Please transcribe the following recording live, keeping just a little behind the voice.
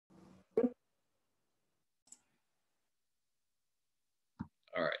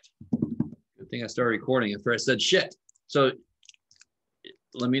thing I started recording after I said shit. So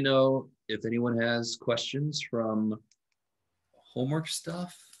let me know if anyone has questions from homework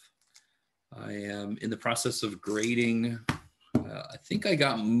stuff. I am in the process of grading. I think I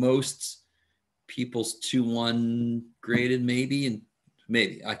got most people's 2-1 graded, maybe,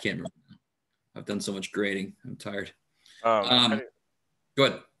 I can't remember. I've done so much grading. I'm tired. Go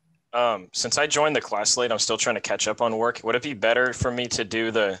ahead. Since I joined the class late, I'm still trying to catch up on work. Would it be better for me to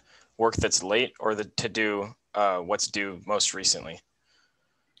do the work that's late or to do what's due most recently?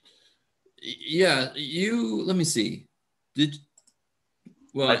 Yeah, let me see.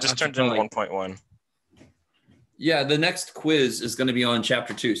 I just turned in 1.1. Yeah, the next quiz is going to be on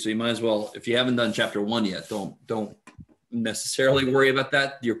chapter 2. So you might as well, if you haven't done chapter 1 yet, don't necessarily worry about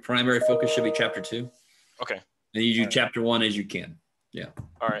that. Your primary focus should be chapter 2. Okay. And you do chapter 1 as you can. Yeah.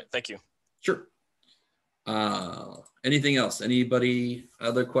 All right. Thank you. Sure. Anything else? Anybody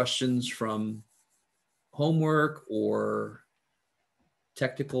other questions from homework or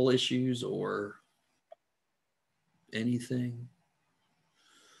technical issues or anything?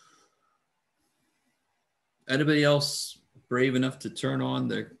 Anybody else brave enough to turn on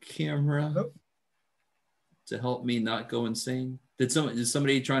their camera to help me not go insane? Is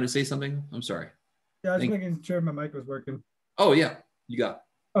somebody trying to say something? I'm sorry. Yeah, I was making sure my mic was working. Oh yeah, you got it.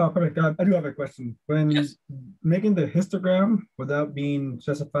 Oh, perfect. I do have a question. When making the histogram without being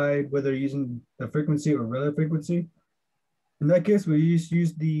specified whether using the frequency or relative frequency, in that case, we just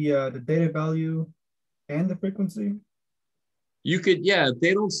use the data value and the frequency. You could, if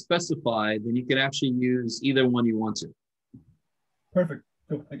they don't specify, then you can actually use either one you want to. Perfect.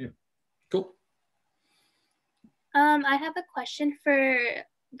 Cool. Thank you. Cool. I have a question for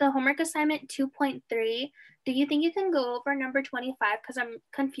the homework assignment 2.3. Do you think you can go over number 25? Because I'm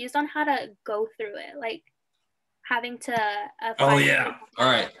confused on how to go through it, like having to. Oh, yeah. All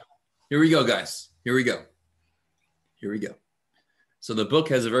right. Here we go, guys. Here we go. So the book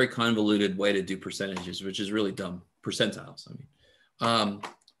has a very convoluted way to do percentages, which is really dumb. Percentiles, I mean.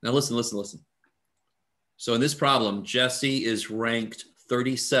 Now listen. So in this problem, Jesse is ranked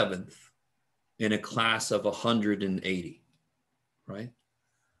 37th in a class of 180, right?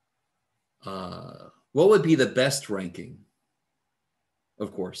 What would be the best ranking?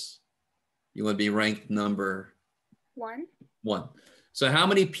 Of course, you would be ranked number 1. So how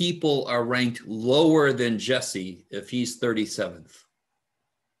many people are ranked lower than Jesse if he's 37th?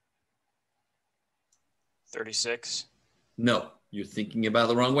 36. No, you're thinking about it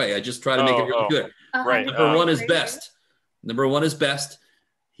the wrong way. I just try to make it really good. Right. Number 1 is best. Number 1 is best.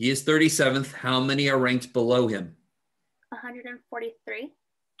 He is 37th. How many are ranked below him? 143.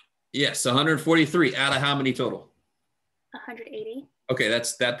 Yes, 143 out of how many total? 180. Okay,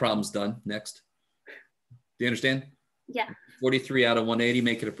 that problem's done. Next. Do you understand? Yeah. 43 out of 180,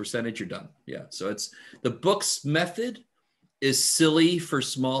 make it a percentage, you're done. Yeah, so it's the book's method is silly for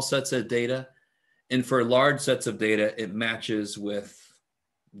small sets of data. And for large sets of data, it matches with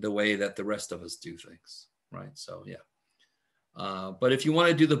the way that the rest of us do things, right? So, yeah. But if you want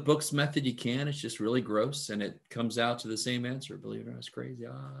to do the book's method, you can. It's just really gross, and it comes out to the same answer. Believe it or not, it's crazy.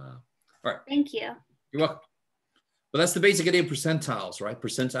 All right. Thank you. You're welcome. But that's the basic idea of percentiles, right?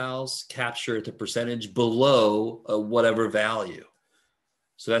 Percentiles capture the percentage below whatever value.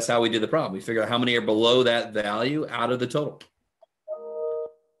 So that's how we did the problem. We figured out how many are below that value out of the total.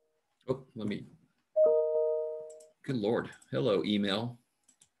 Oh, good Lord. Hello, email.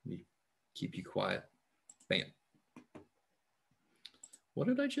 Let me keep you quiet. Bam. What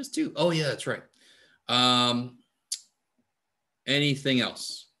did I just do? Oh, yeah, that's right. Anything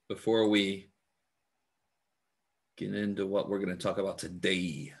else before we get into what we're going to talk about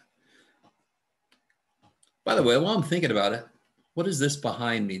today? By the way, while I'm thinking about it, what is this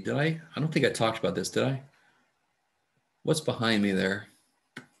behind me? I don't think I talked about this, did I? What's behind me there?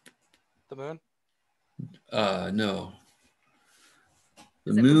 The moon? No.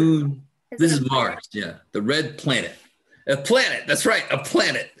 The moon. This is Mars. Yeah. The red planet. A planet. That's right. A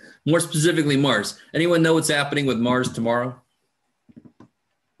planet. More specifically, Mars. Anyone know what's happening with Mars tomorrow?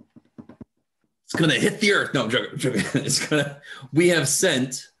 It's going to hit the Earth. No, I'm joking. We have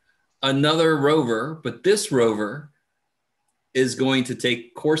sent another rover, but this rover is going to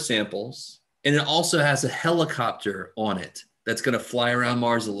take core samples, and it also has a helicopter on it that's going to fly around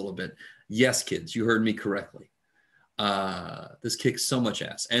Mars a little bit. Yes, kids, you heard me correctly. This kicks so much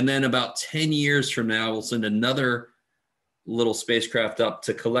ass. And then about 10 years from now, we'll send another little spacecraft up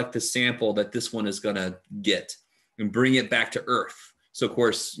to collect the sample that this one is going to get and bring it back to Earth. So, of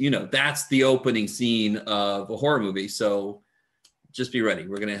course, that's the opening scene of a horror movie. So just be ready.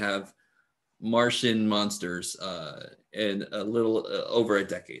 We're going to have Martian monsters in a little over a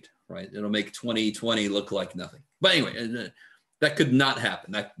decade, right? It'll make 2020 look like nothing. But anyway, that could not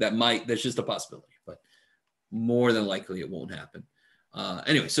happen. That's just a possibility, but more than likely it won't happen.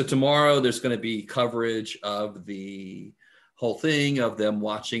 Anyway, so tomorrow there's going to be coverage of the whole thing, of them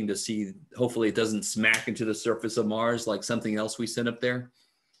watching to see, hopefully it doesn't smack into the surface of Mars like something else we sent up there.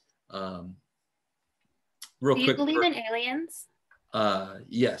 Real Do you quick. believe in aliens?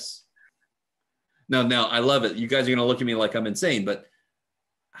 Yes. Now I love it. You guys are going to look at me like I'm insane, but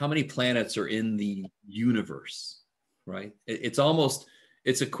how many planets are in the universe, right? It's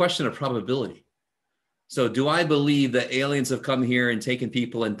a question of probability. So do I believe that aliens have come here and taken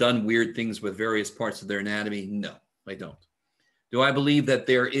people and done weird things with various parts of their anatomy? No, I don't. Do I believe that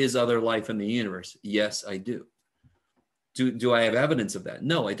there is other life in the universe? Yes, I do. Do I have evidence of that?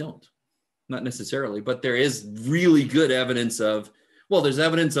 No, I don't. Not necessarily, but there is really good evidence of, well, there's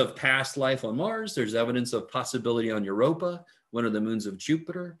evidence of past life on Mars. There's evidence of possibility on Europa, one of the moons of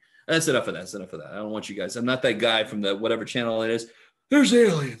Jupiter. That's enough of that. That's enough of that. I don't want you guys. I'm not that guy from the whatever channel it is. There's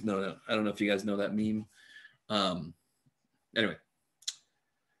aliens. No. I don't know if you guys know that meme. Anyway.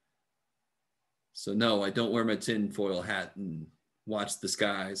 So no, I don't wear my tinfoil hat and watch the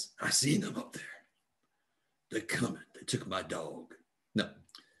skies. I seen them up there. They're coming. They took my dog. No.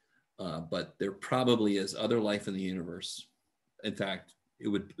 But there probably is other life in the universe. In fact, it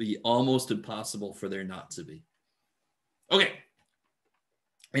would be almost impossible for there not to be. Okay.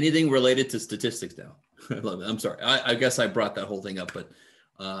 Anything related to statistics now? I love it. I'm sorry. I guess I brought that whole thing up, but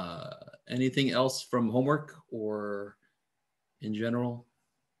anything else from homework or in general?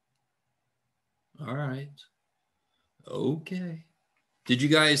 All right. Okay. Did you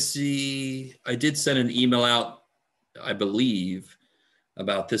guys see, I did send an email out, I believe,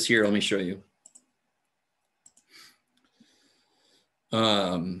 about this here. Let me show you.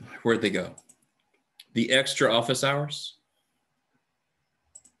 Where'd they go? The extra office hours.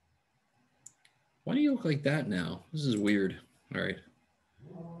 Why do you look like that now? This is weird. All right.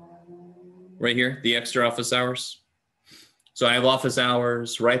 Right here, the extra office hours. So I have office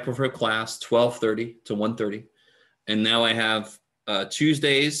hours right before class, 12:30 to 1:30. And now I have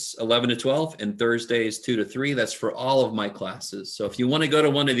Tuesdays, 11 to 12, and Thursdays, 2 to 3. That's for all of my classes. So if you want to go to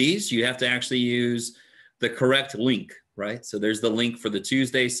one of these, you have to actually use the correct link, right? So there's the link for the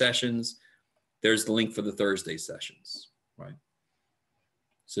Tuesday sessions. There's the link for the Thursday sessions, right?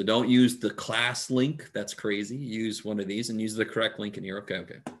 So don't use the class link. That's crazy. Use one of these and use the correct link in here. Okay.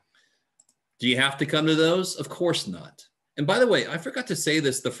 Do you have to come to those? Of course not. And by the way, I forgot to say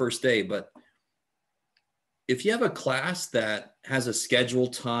this the first day, but if you have a class that has a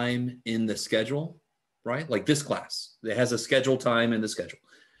scheduled time in the schedule, right? Like this class that has a scheduled time in the schedule,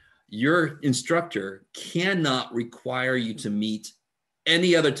 your instructor cannot require you to meet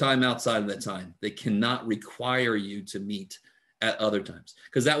any other time outside of that time. They cannot require you to meet at other times,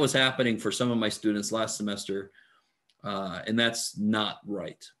 because that was happening for some of my students last semester, and that's not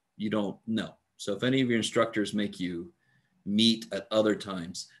right. You don't know. So if any of your instructors make you meet at other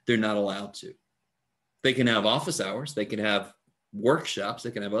times, they're not allowed to. They can have office hours, they can have workshops,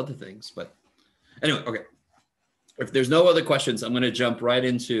 they can have other things. But anyway, okay. If there's no other questions, I'm going to jump right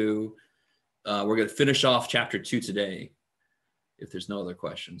into, we're going to finish off chapter 2 today. If there's no other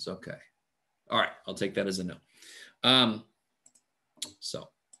questions, okay. All right, I'll take that as a no. So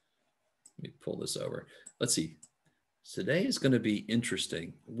let me pull this over. Let's see. Today is going to be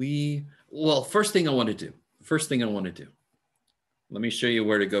interesting. Well, first thing I want to do. Let me show you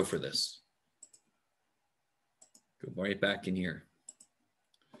where to go for this. Go right back in here.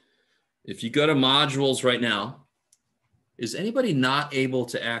 If you go to modules right now, is anybody not able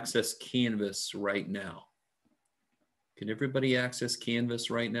to access Canvas right now? Can everybody access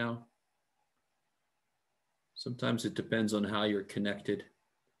Canvas right now? Sometimes it depends on how you're connected.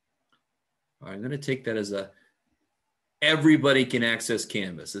 All right, I'm going to take that as everybody can access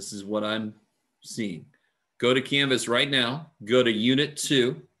Canvas. This is what I'm seeing. Go to Canvas right now, go to Unit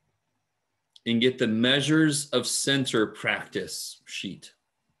 2, and get the Measures of Center practice sheet.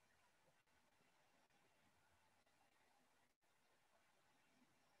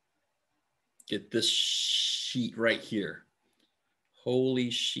 Get this sheet right here. Holy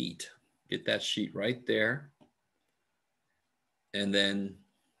sheet. Get that sheet right there. And then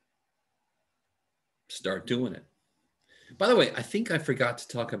start doing it. By the way, I think I forgot to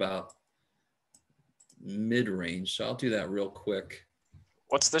talk about mid-range, so I'll do that real quick.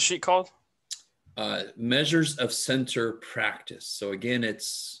 What's the sheet called? Measures of Center practice. So again,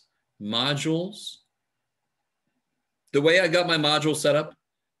 it's modules. The way I got my module set up,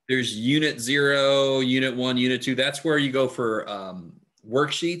 there's Unit 0, Unit 1, Unit 2. That's where you go for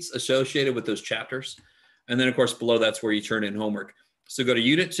worksheets associated with those chapters. And then of course, below that's where you turn in homework. So go to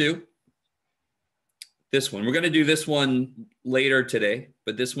Unit 2. This one, we're going to do this one later today,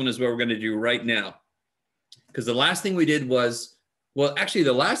 but this one is what we're going to do right now. Because the last thing we did was, well, actually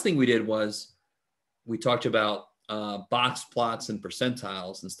the last thing we did was we talked about box plots and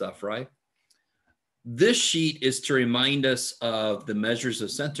percentiles and stuff, right? This sheet is to remind us of the measures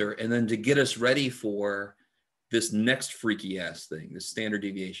of center and then to get us ready for this next freaky ass thing, the standard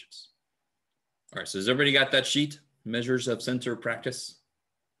deviations. All right, so has everybody got that sheet? Measures of center practice?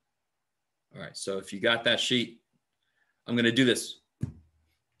 All right, so if you got that sheet, I'm gonna do this.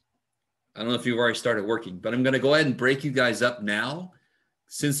 I don't know if you've already started working, but I'm gonna go ahead and break you guys up now.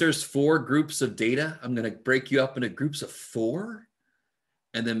 Since there's 4 groups of data, I'm gonna break you up into groups of 4,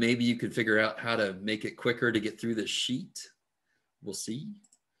 and then maybe you could figure out how to make it quicker to get through the sheet. We'll see.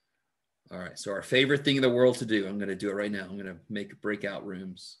 All right, so our favorite thing in the world to do, I'm gonna do it right now. I'm gonna make breakout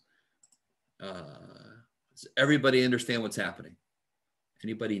rooms. Does everybody understand what's happening?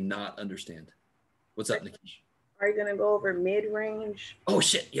 Anybody not understand? What's up, Nikish? Are you gonna go over mid-range? Oh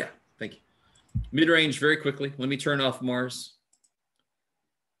shit, yeah, thank you. Mid-range, very quickly. Let me turn off Mars.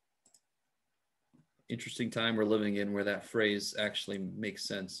 Interesting time we're living in where that phrase actually makes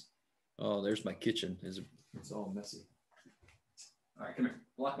sense. Oh, there's my kitchen. It's all messy. All right, come here.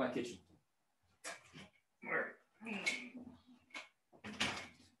 Block my kitchen.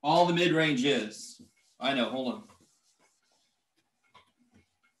 All the mid-range is. I know, hold on.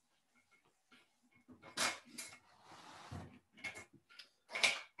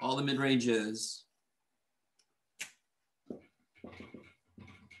 All the mid-range is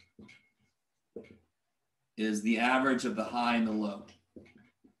the average of the high and the low.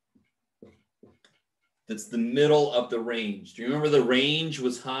 That's the middle of the range. Do you remember the range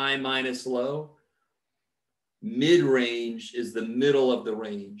was high minus low? Mid-range is the middle of the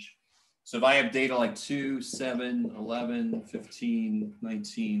range. So if I have data like 2, 7, 11, 15,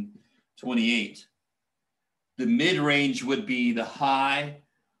 19, 28, the mid-range would be the high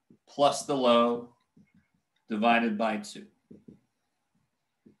plus the low divided by 2.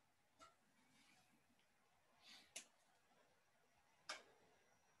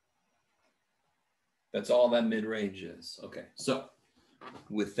 That's all that mid-range is. Okay, so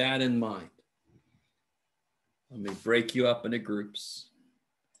with that in mind, let me break you up into groups.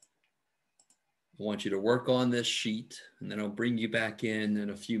 I want you to work on this sheet, and then I'll bring you back in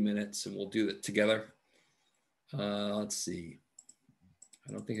a few minutes, and we'll do it together. Let's see.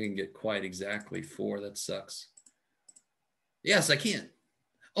 I don't think I can get quite exactly 4. That sucks. Yes, I can.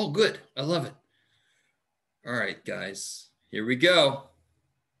 Oh, good. I love it. All right, guys. Here we go.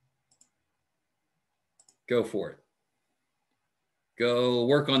 Go for it. Go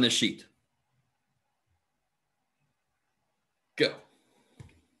work on this sheet. Go.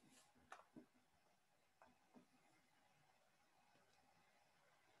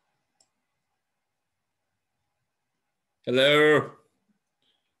 Hello.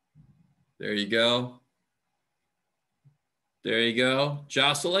 There you go. There you go.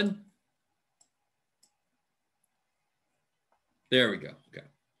 Jocelyn. There we go. Okay.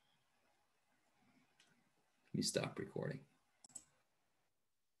 Let me stop recording.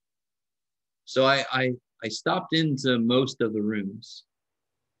 So I stopped into most of the rooms,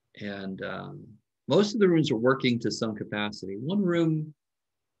 and most of the rooms are working to some capacity. One room,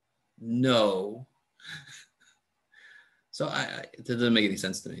 no. So it doesn't make any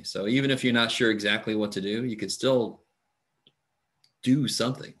sense to me. So even if you're not sure exactly what to do, you can still do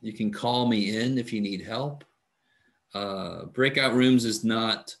something. You can call me in if you need help. Breakout rooms is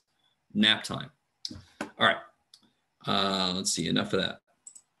not nap time. All right, let's see, enough of that.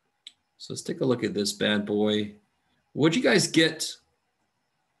 So let's take a look at this bad boy. What'd you guys get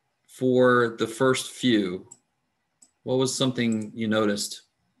for the first few? What was something you noticed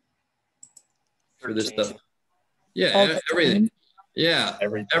for this 13. stuff? Yeah, everything. Yeah,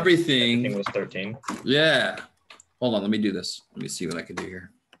 everything was 13. Yeah. Hold on, let me do this. Let me see what I can do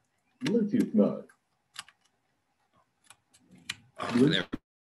here. Bluetooth mode. Oh, there.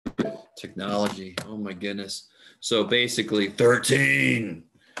 Technology. Oh my goodness. So basically 13.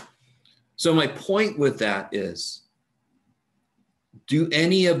 So my point with that is, do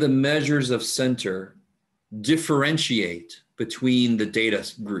any of the measures of center differentiate between the data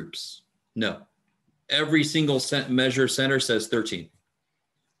groups? No. Every single measure center says 13.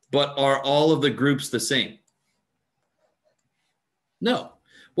 But are all of the groups the same? No.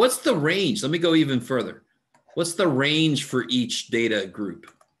 What's the range? Let me go even further. What's the range for each data group?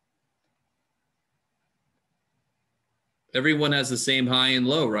 Everyone has the same high and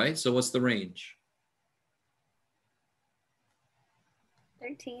low, right? So what's the range?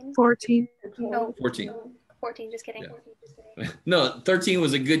 13. 14. No, 14. 14. Just kidding. Yeah. No, 13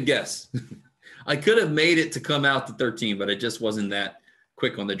 was a good guess. I could have made it to come out to 13, but it just wasn't that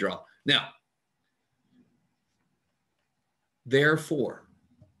quick on the draw. Now, therefore,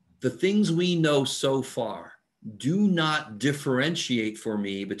 the things we know so far do not differentiate for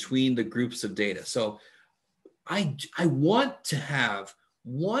me between the groups of data. So I want to have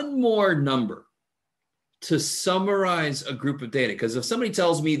one more number to summarize a group of data. Because if somebody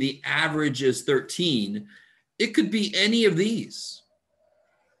tells me the average is 13, it could be any of these.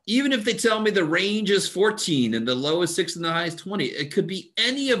 Even if they tell me the range is 14 and the low is 6 and the high is 20, it could be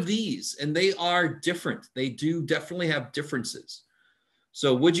any of these, and they are different. They do definitely have differences.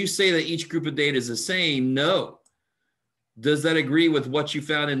 So would you say that each group of data is the same? No. Does that agree with what you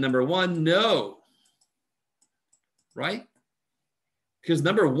found in number 1? No. Right? Because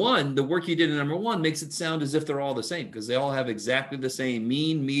number 1, the work you did in number 1 makes it sound as if they're all the same, because they all have exactly the same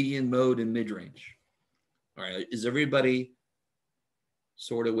mean, median, mode, and mid-range. All right, is everybody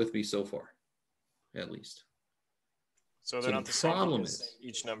sort of with me so far, at least? So they're not the same problem because is,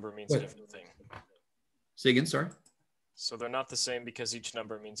 each number means a different thing. Say again, sorry. So they're not the same because each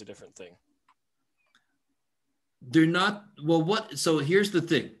number means a different thing. They're not, well, what, so here's the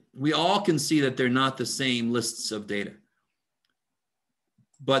thing. We all can see that they're not the same lists of data,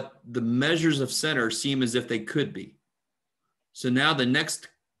 but the measures of center seem as if they could be. So now the next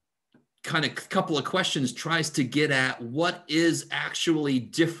kind of couple of questions tries to get at what is actually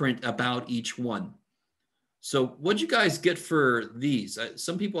different about each one. So what'd you guys get for these?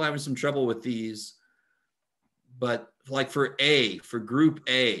 Some people are having some trouble with these, but like for A, for group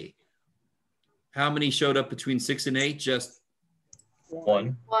A, how many showed up between 6 and 8? Just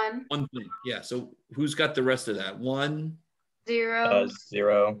one. One thing. Yeah. So who's got the rest of that? 1, 0,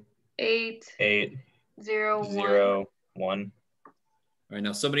 0, 8, 8, 0, 0, 1. All right.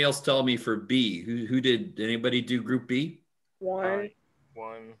 Now somebody else tell me for B. Who did anybody do group B? 1,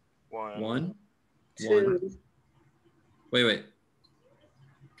 1, 1, 2. Wait.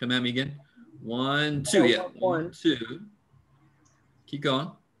 Come at me again. 1, 2. Yeah. 1, 2. Keep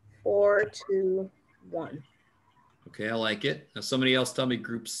going. 4, 2, 1. Okay, I like it. Now somebody else tell me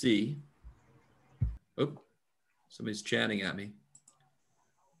group C. Oh, somebody's chatting at me.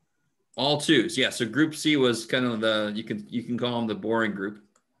 All 2s. Yeah, so group C was kind of the, you can call them the boring group.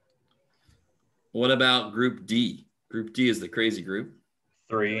 What about group D? Group D is the crazy group.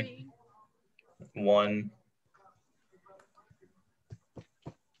 3, 1,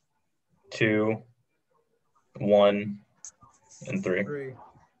 2, 1, and 3.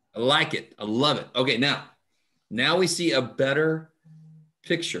 I like it. I love it. Okay, now we see a better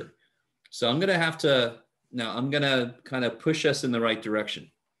picture. So I'm going to kind of push us in the right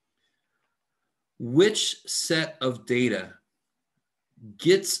direction. Which set of data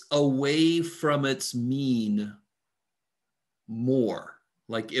gets away from its mean more?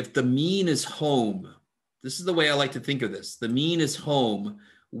 Like if the mean is home, this is the way I like to think of this. The mean is home.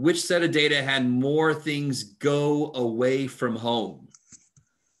 Which set of data had more things go away from home?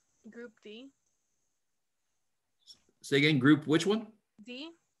 Group D. Say again, group which one? D.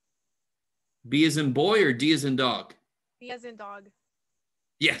 B as in boy or D as in dog? D as in dog.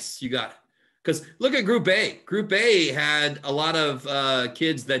 Yes, you got it. Because look at group A. Group A had a lot of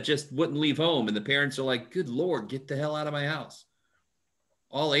kids that just wouldn't leave home. And the parents are like, good Lord, get the hell out of my house.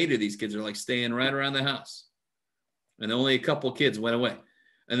 All 8 of these kids are like staying right around the house. And only a couple kids went away.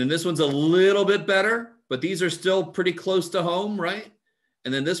 And then this one's a little bit better, but these are still pretty close to home, right?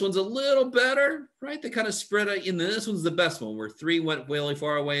 And then this one's a little better, right? They kind of spread out. And then this one's the best one where 3 went really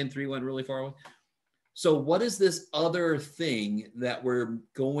far away and 3 went really far away. So what is this other thing that we're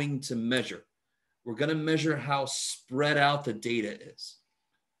going to measure? We're going to measure how spread out the data is.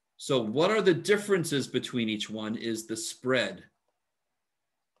 So what are the differences between each one is the spread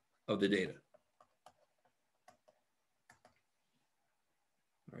of the data.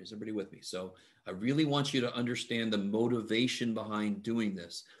 All right, is everybody with me? So I really want you to understand the motivation behind doing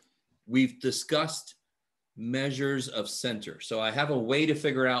this. We've discussed measures of center. So I have a way to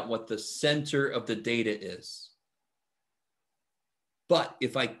figure out what the center of the data is. But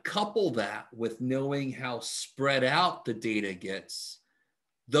if I couple that with knowing how spread out the data gets,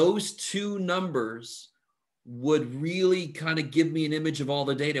 those 2 numbers would really kind of give me an image of all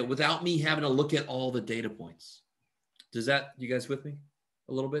the data without me having to look at all the data points. Does that, you guys with me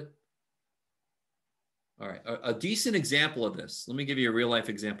a little bit? All right, a decent example of this. Let me give you a real life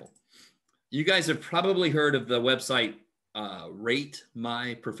example. You guys have probably heard of the website Rate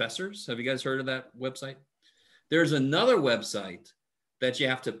My Professors. Have you guys heard of that website? There's another website that you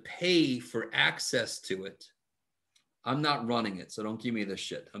have to pay for access to it, I'm not running it, so don't give me this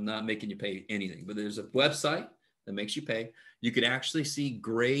shit. I'm not making you pay anything. But there's a website that makes you pay. You could actually see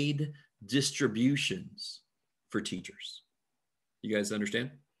grade distributions for teachers. You guys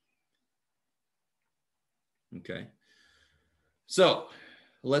understand? Okay. So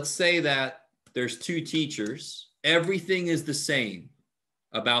let's say that there's two teachers. Everything is the same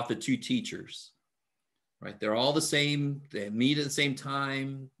about the two teachers, right? They're all the same. They meet at the same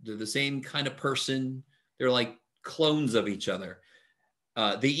time. They're the same kind of person. They're like clones of each other.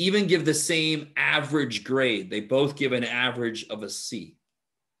 They even give the same average grade. They both give an average of a C.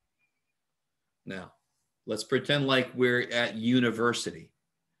 Now, let's pretend like we're at university.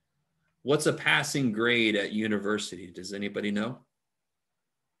 What's a passing grade at university? Does anybody know?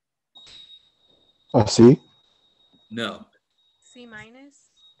 A C? No. C minus?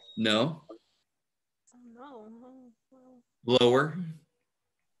 No. Oh no. Lower.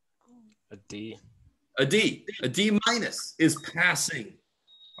 A D. A D. A D minus is passing.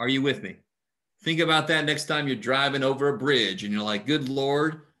 Are you with me? Think about that next time you're driving over a bridge and you're like, good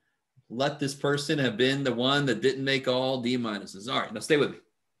Lord, let this person have been the one that didn't make all D minuses. All right, now stay with me.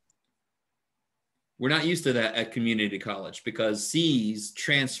 We're not used to that at community college because C's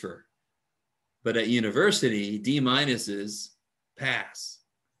transfer. But at university, D minuses pass.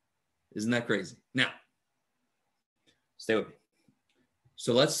 Isn't that crazy? Now, stay with me.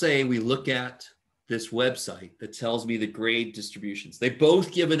 So let's say we look at this website that tells me the grade distributions. They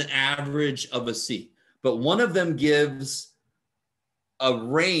both give an average of a C, but one of them gives a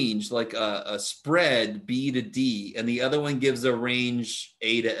range, like a spread B to D, and the other one gives a range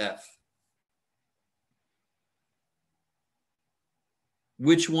A to F.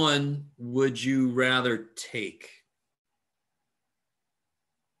 Which one would you rather take?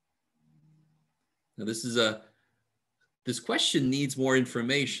 Now, this question needs more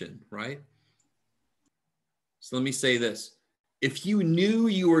information, right? So let me say this. If you knew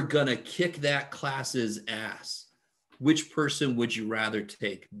you were gonna kick that class's ass, which person would you rather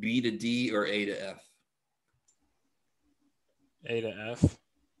take, B to D or A to F? A to F.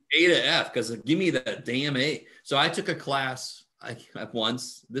 A to F, because give me that damn A. So I took a class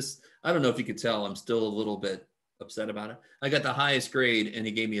once. I don't know if you could tell, I'm still a little bit upset about it. I got the highest grade and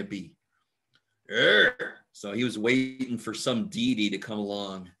he gave me a B. So he was waiting for some deity to come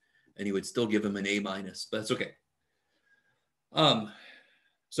along and he would still give him an A minus, but that's okay.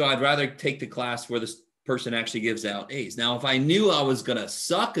 So I'd rather take the class where this person actually gives out A's. Now, if I knew I was gonna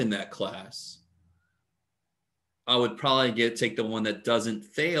suck in that class, I would probably take the one that doesn't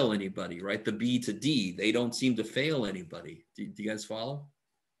fail anybody, right? The B to D. They don't seem to fail anybody. Do you guys follow?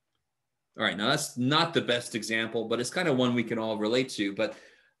 All right, now that's not the best example, but it's kind of one we can all relate to. But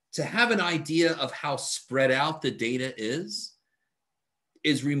to have an idea of how spread out the data is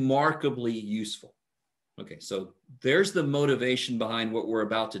remarkably useful. Okay, so there's the motivation behind what we're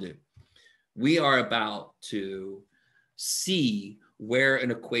about to do. We are about to see where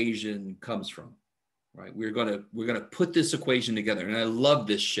an equation comes from. Right, we're gonna put this equation together, and I love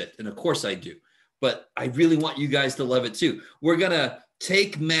this shit, and of course I do, but I really want you guys to love it too. We're gonna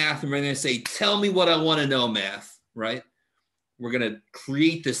take math, and we're gonna say, "Tell me what I want to know, math." Right? We're gonna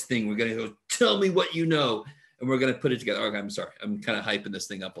create this thing. We're gonna go, "Tell me what you know," and we're gonna put it together. Okay, I'm sorry, I'm kind of hyping this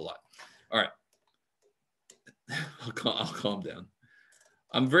thing up a lot. All right, I'll calm down.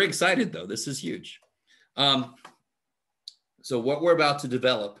 I'm very excited though. This is huge. So what we're about to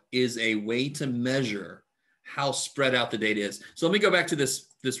develop is a way to measure how spread out the data is. So let me go back to this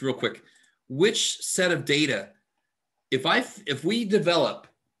real quick. Which set of data, if we develop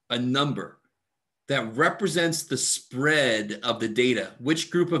a number that represents the spread of the data, which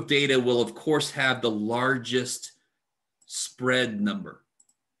group of data will of course have the largest spread number?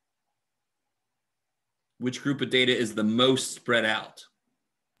 Which group of data is the most spread out?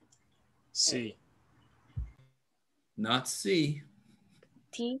 C. Not C.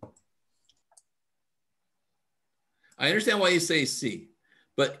 T. I understand why you say C,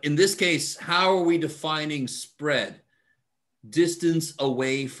 but in this case, how are we defining spread? Distance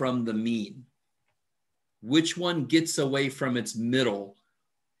away from the mean. Which one gets away from its middle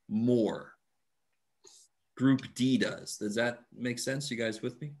more? Group D does. Does that make sense? You guys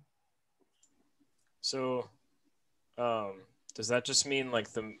with me? So, does that just mean like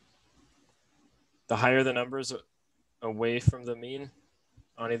the higher the numbers away from the mean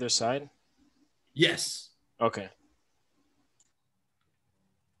on either side? Yes. Okay.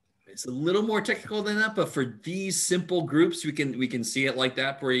 It's a little more technical than that, but for these simple groups, we can see it like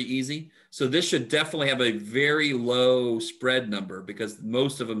that very easy. So this should definitely have a very low spread number because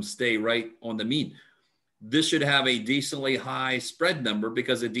most of them stay right on the mean. This should have a decently high spread number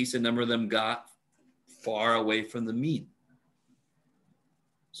because a decent number of them got far away from the mean.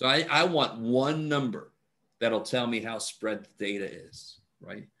 So I want one number that'll tell me how spread the data is,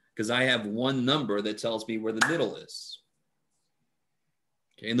 right? Because I have one number that tells me where the middle is.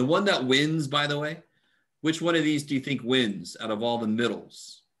 Okay, and the one that wins, by the way, which one of these do you think wins out of all the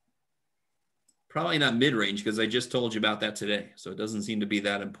middles? Probably not mid-range, because I just told you about that today. So it doesn't seem to be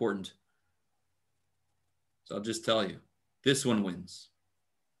that important. So I'll just tell you, this one wins.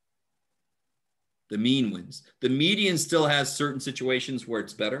 The mean wins. The median still has certain situations where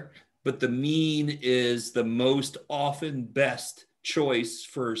it's better, but the mean is the most often best choice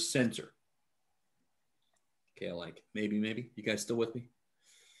for center. Okay, I like it. Maybe. You guys still with me?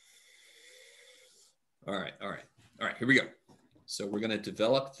 All right, here we go. So we're gonna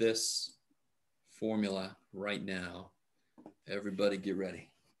develop this formula right now. Everybody get ready.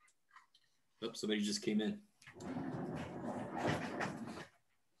 Oops, somebody just came in.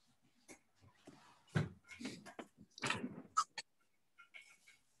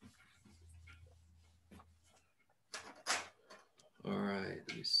 All right,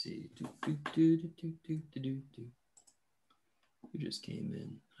 let me see. Who just came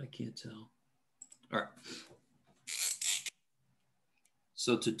in? I can't tell. All right.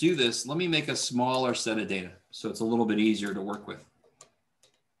 So to do this, let me make a smaller set of data so it's a little bit easier to work with.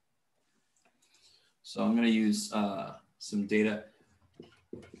 So I'm going to use some data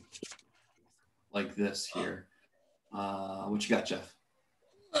like this here. What you got, Jeff?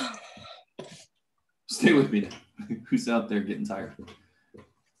 Stay with me now. Who's out there getting tired?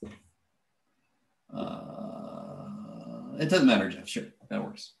 It doesn't matter, Jeff. Sure, that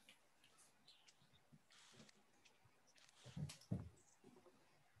works.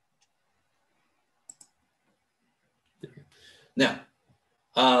 Now,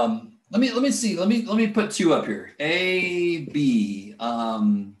 let me see. Let me put two up here. A, B.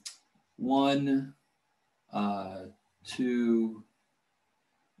 1, 2,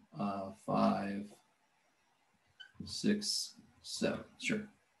 5, 6, 7. Sure.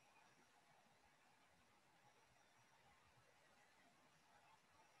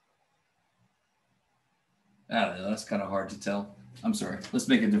 I don't know. That's kind of hard to tell. I'm sorry. Let's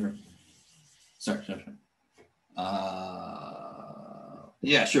make it different. Sorry.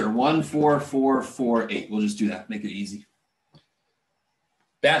 Yeah, sure. 1, 4, 4, 4, 8. We'll just do that. Make it easy.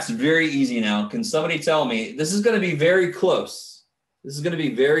 That's very easy now. Can somebody tell me? This is going to be very close. This is going to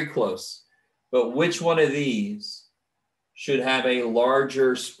be very close. But which one of these should have a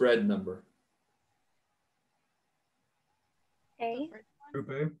larger spread number? A. Group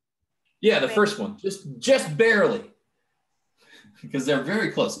A. Yeah, the first one. Just barely. Because they're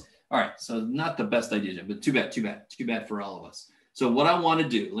very close. All right, so not the best idea, but too bad for all of us. So what I want to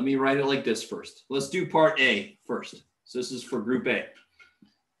do, let me write it like this first. Let's do part A first. So this is for group A.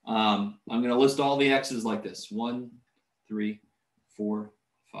 I'm going to list all the X's like this. 1, 3, 4,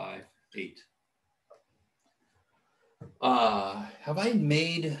 5, 8. Have I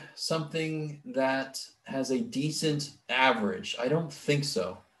made something that has a decent average? I don't think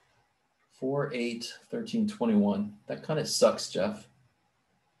so. 4, 8, 13, 21. That kind of sucks, Jeff.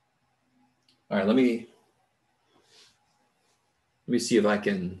 All right, let me see if I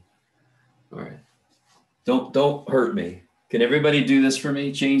can. All right. Don't hurt me. Can everybody do this for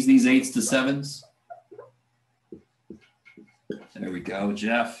me? Change these 8s to 7s. There we go,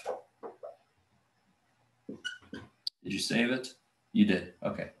 Jeff. Did you save it? You did.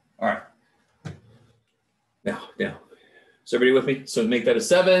 Okay. All right. Now. Is everybody with me? So make that a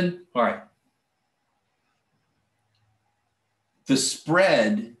 7. All right. The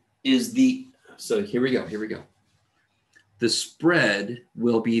spread is so here we go. The spread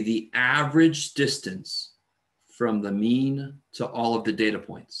will be the average distance from the mean to all of the data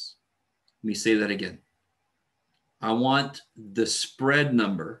points. Let me say that again. I want the spread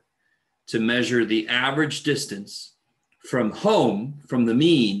number to measure the average distance from home, from the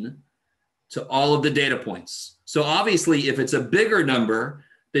mean, to all of the data points. So obviously, if it's a bigger number,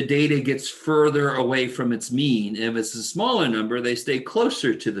 the data gets further away from its mean. If it's a smaller number, they stay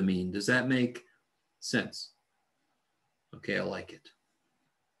closer to the mean. Does that make sense? Okay, I like it.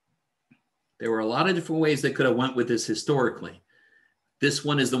 There were a lot of different ways they could have went with this historically. This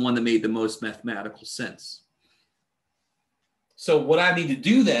one is the one that made the most mathematical sense. So what I need to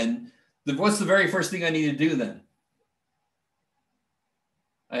do then, what's the very first thing I need to do then?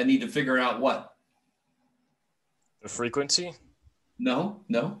 I need to figure out what? The frequency? No.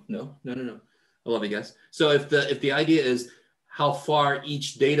 I love you guys. So if the idea is how far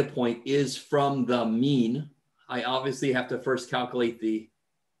each data point is from the mean, I obviously have to first calculate the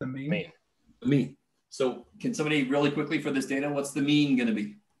mean. So can somebody really quickly for this data, what's the mean going to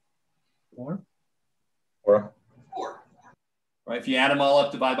be? 4. 4. 4. Right? If you add them all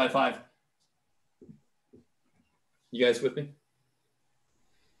up, divide by 5. You guys with me?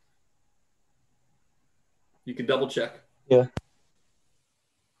 You can double check. Yeah.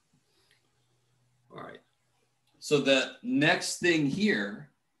 All right. So the next thing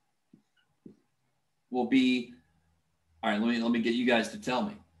here will be, all right, let me get you guys to tell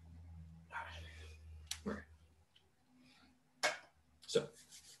me. All right. So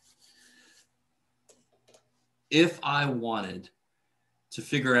if I wanted to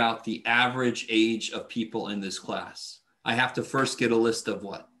figure out the average age of people in this class, I have to first get a list of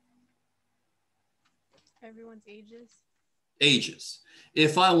what? Everyone's ages. Ages.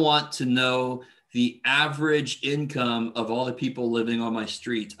 If I want to know the average income of all the people living on my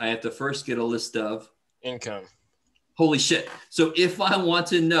street, I have to first get a list of Income. holy shit. So if I want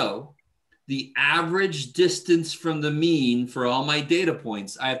to know the average distance from the mean for all my data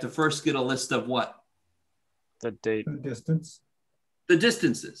points, I have to first get a list of what? The date. The distance. The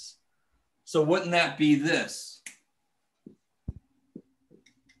distances. So wouldn't that be this?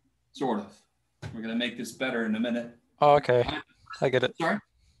 Sort of. We're going to make this better in a minute. Oh, okay. I get it.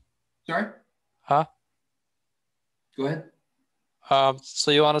 Sorry? Huh? Go ahead.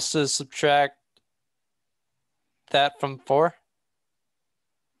 So you want us to subtract that from 4?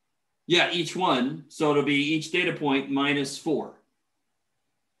 Yeah, each one. So it'll be each data point minus 4.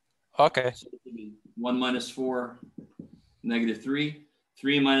 Okay. So 1 minus 4, negative 3.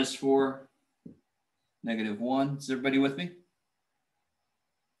 3 minus 4, negative 1. Is everybody with me?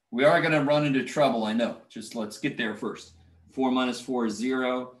 We are going to run into trouble, I know. Just let's get there first. 4 minus 4 is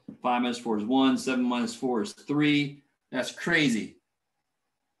 0. 5 minus 4 is 1. 7 minus 4 is 3. That's crazy.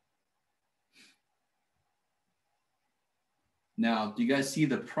 Now, do you guys see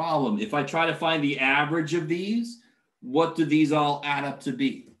the problem? If I try to find the average of these, what do these all add up to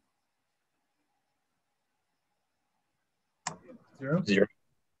be? 0. 0.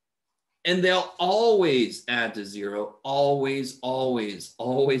 And they'll always add to 0. Always, always,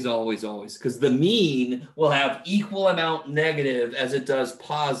 always, always, always. Because the mean will have equal amount negative as it does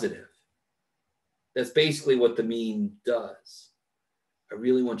positive. That's basically what the mean does. I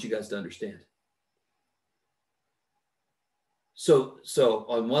really want you guys to understand. So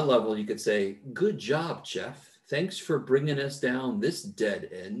on one level, you could say, good job, Jeff. Thanks for bringing us down this dead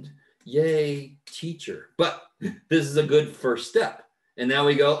end. Yay, teacher. But this is a good first step. And now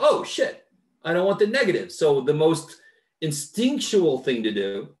we go, oh, shit, I don't want the negative. So the most instinctual thing to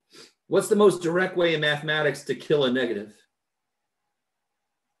do, what's the most direct way in mathematics to kill a negative?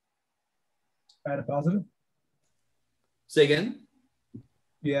 Add a positive. Say again?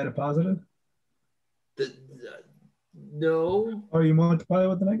 You add a positive. No. Or you multiply it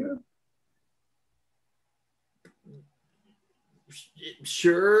with the negative?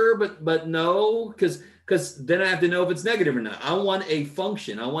 Sure, but no, because then I have to know if it's negative or not. I want a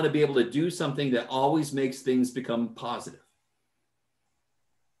function. I want to be able to do something that always makes things become positive.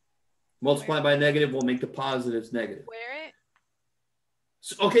 Multiply by negative will make the positives negative. Square it.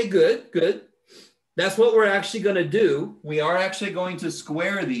 So, okay, good. That's what we're actually going to do. We are actually going to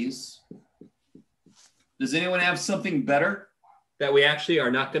square these. Does anyone have something better that we actually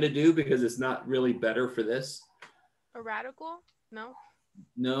are not going to do because it's not really better for this? A radical? No.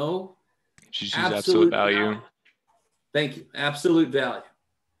 No. Just use absolute value. Thank you. Absolute value.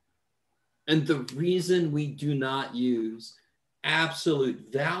 And the reason we do not use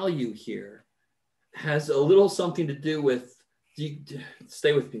absolute value here has a little something to do with,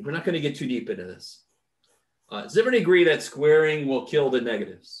 stay with me. We're not going to get too deep into this. Does everybody agree that squaring will kill the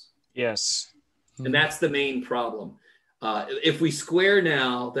negatives? Yes. And that's the main problem. If we square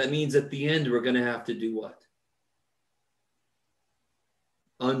now, that means at the end, we're going to have to do what?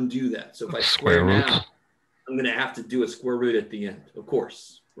 Undo that. So if I square now, I'm going to have to do a square root at the end, of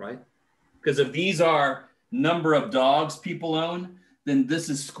course, right? Because if these are number of dogs people own, then this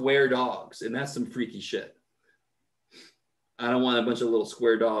is square dogs, and that's some freaky shit. I don't want a bunch of little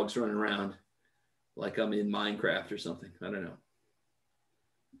square dogs running around like I'm in Minecraft or something. I don't know.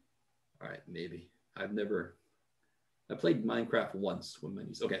 All right, maybe. I played Minecraft once with my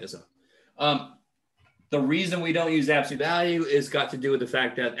niece. Okay, that's enough. The reason we don't use absolute value is got to do with the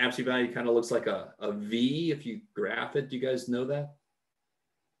fact that absolute value kind of looks like a V if you graph it. Do you guys know that?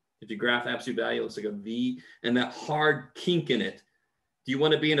 If you graph absolute value, it looks like a V, and that hard kink in it. Do you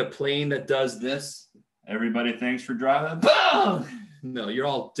want to be in a plane that does this? Everybody, thanks for driving. Boom! No, you're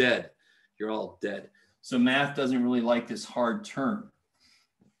all dead. You're all dead. So math doesn't really like this hard turn.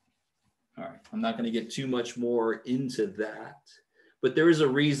 All right, I'm not going to get too much more into that. But there is a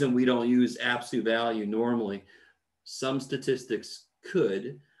reason we don't use absolute value normally. Some statistics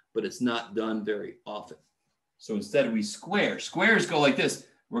could, but it's not done very often. So instead we square. Squares go like this.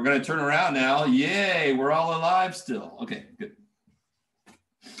 We're going to turn around now. Yay, we're all alive still. Okay, good.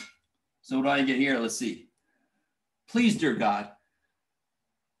 So what do I get here? Let's see. Please, dear God,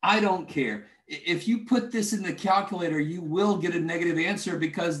 I don't care. If you put this in the calculator, you will get a negative answer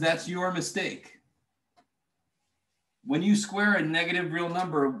because that's your mistake. When you square a negative real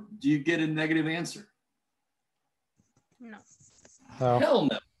number, do you get a negative answer? No. No. Hell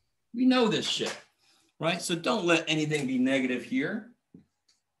no. We know this shit, right? So don't let anything be negative here.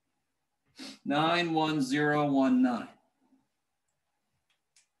 91019.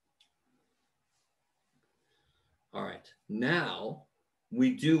 All right, now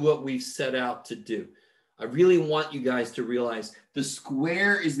we do what we've set out to do. I really want you guys to realize the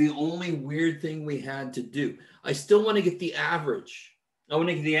square is the only weird thing we had to do. I still want to get the average. I want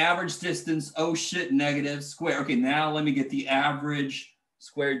to get the average distance. Oh shit, negative square. Okay, now let me get the average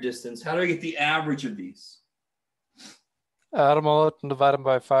square distance. How do I get the average of these? Add them all up and divide them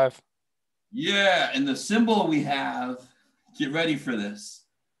by 5. Yeah, and the symbol we have, get ready for this.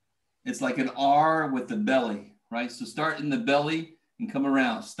 It's like an R with the belly, right? So start in the belly and come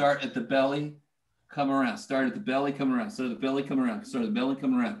around. Start at the belly, come around. Start at the belly, come around. Start at the belly, come around. Start at the belly,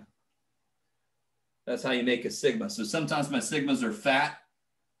 come around. That's how you make a sigma. So sometimes my sigmas are fat,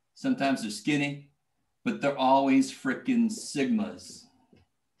 sometimes they're skinny, but they're always freaking sigmas.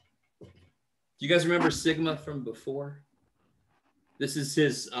 Do you guys remember sigma from before? This is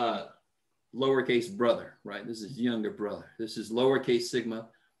his lowercase brother, right? This is younger brother. This is lowercase sigma.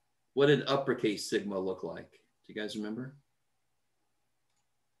 What did uppercase sigma look like? Do you guys remember?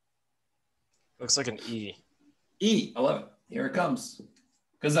 Looks like an E. E, I love it. Here it comes.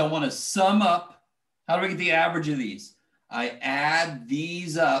 Because I want to sum up. How do I get the average of these? I add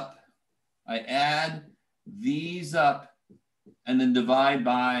these up. I add these up and then divide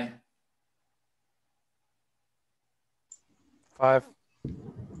by 5.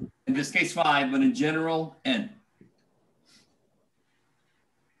 in this case 5, but in general, n.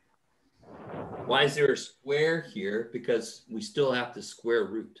 Why is there a square here? Because we still have to square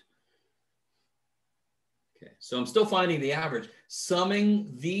root. Okay, so I'm still finding the average.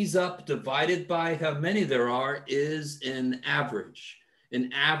 Summing these up divided by how many there are is an average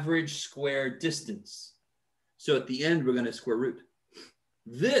square distance. So at the end, we're going to square root.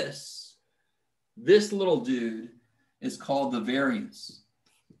 This little dude is called the variance.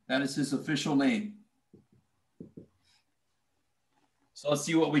 That is his official name. So let's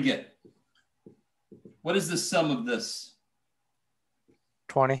see what we get. What is the sum of this?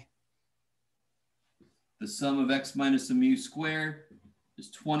 20. The sum of x minus the mu squared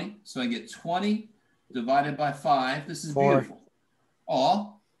is 20. So I get 20 divided by 5. This is 4. beautiful.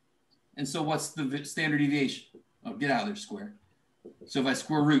 All. And so what's the standard deviation? Oh, get out of there, square. So if I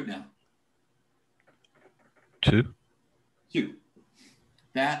square root now. 2. 2.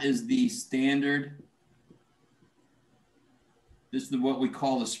 That is the standard. This is what we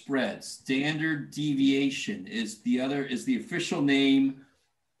call the spread. Standard deviation is the official name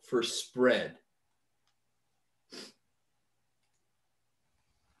for spread.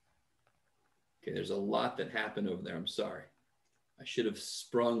 Okay, there's a lot that happened over there. I'm sorry. I should have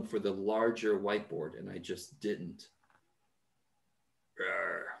sprung for the larger whiteboard and I just didn't.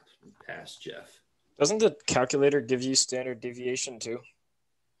 Pass, Jeff. Doesn't the calculator give you standard deviation too?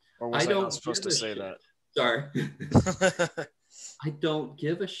 Or was I not supposed to say that? Sorry. I don't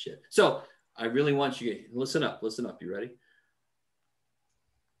give a shit. So I really want you to listen up. Listen up. You ready?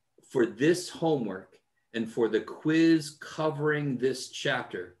 For this homework and for the quiz covering this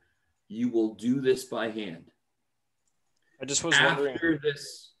chapter, you will do this by hand. I just was wondering. After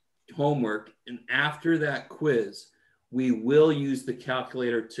this homework and after that quiz, we will use the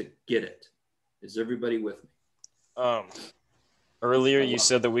calculator to get it. Is everybody with me? Earlier you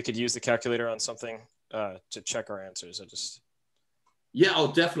said that we could use the calculator on something to check our answers. Yeah,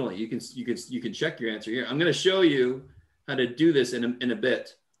 oh, definitely. You can check your answer here. I'm going to show you how to do this in a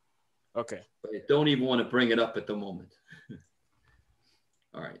bit. Okay. But I don't even want to bring it up at the moment.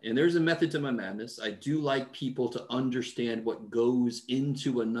 All right. And there's a method to my madness. I do like people to understand what goes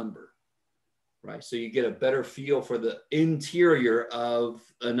into a number, right? So you get a better feel for the interior of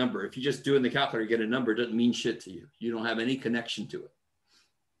a number. If you just do it in the calculator, you get a number, it doesn't mean shit to you. You don't have any connection to it.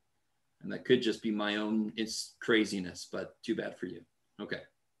 And that could just be my own craziness, but too bad for you. Okay.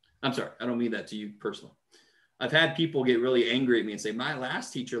 I'm sorry. I don't mean that to you personally. I've had people get really angry at me and say, my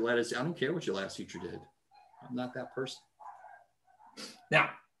last teacher let us, I don't care what your last teacher did. I'm not that person. Now,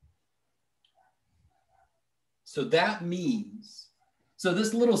 so that means, so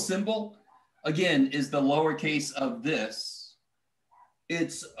this little symbol, again, is the lowercase of this.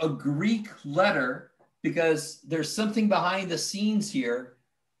 It's a Greek letter because there's something behind the scenes here.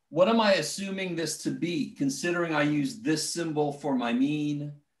 What am I assuming this to be, considering I use this symbol for my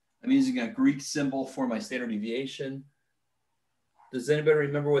mean? I'm using a Greek symbol for my standard deviation. Does anybody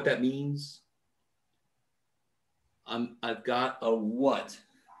remember what that means? I've got a what?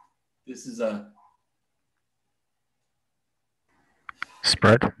 This is a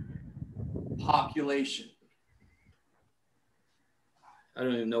spread. Population. I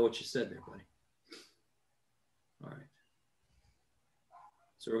don't even know what you said there, buddy. All right.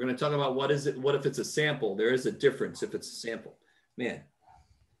 So we're going to talk about what is it? What if it's a sample? There is a difference if it's a sample. Man,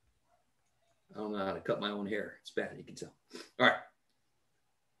 I don't know how to cut my own hair. It's bad, you can tell. All right.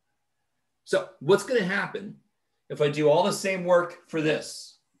 So what's going to happen if I do all the same work for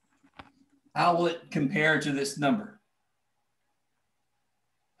this? How will it compare to this number?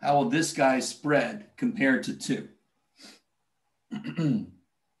 How will this guy spread compared to 2?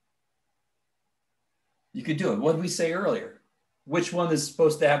 You could do it. What did we say earlier? Which one is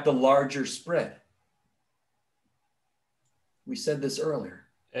supposed to have the larger spread? We said this earlier.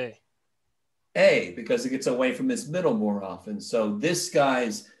 A. A, because it gets away from its middle more often. So this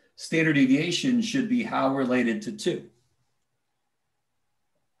guy's standard deviation should be how related to 2?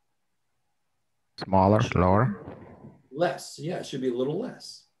 Smaller, lower? Less. Yeah, it should be a little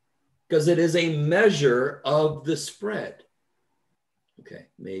less. Because it is a measure of the spread. Okay,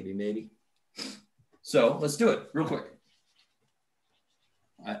 maybe. So let's do it real quick.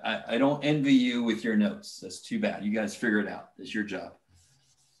 I don't envy you with your notes. That's too bad. You guys figure it out. It's your job.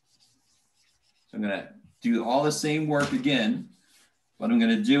 So I'm going to do all the same work again, but I'm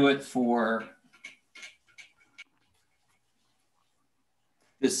going to do it for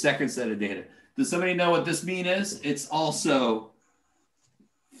this second set of data. Does somebody know what this mean is? It's also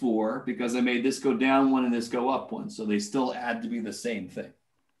 4 because I made this go down 1 and this go up 1. So they still add to be the same thing.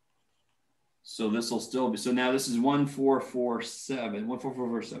 So this will still be, so now this is 1447,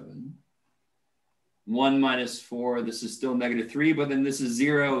 14447. 1 minus 4, this is still -3, but then this is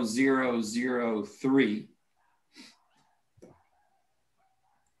 0, 0, 0, 3.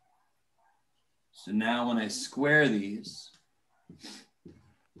 So now when I square these,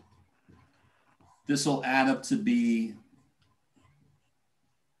 this will add up to be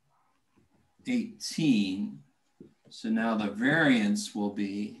 18. So now the variance will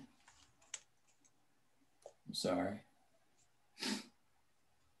be, sorry,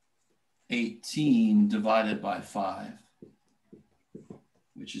 18 divided by 5,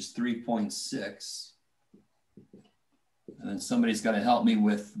 which is 3.6. And then somebody's got to help me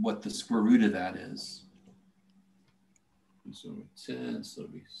with what the square root of that is. So 10, so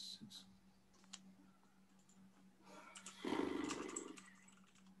it'll be 6.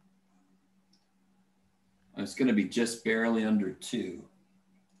 It's going to be just barely under 2.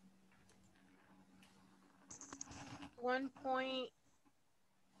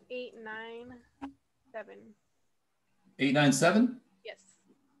 1.897. 897? Yes.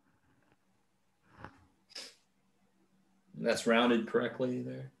 That's rounded correctly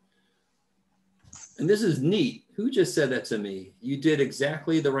there. And this is neat. Who just said that to me? You did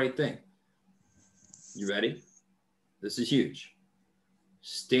exactly the right thing. You ready? This is huge.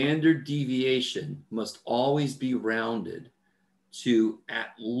 Standard deviation must always be rounded to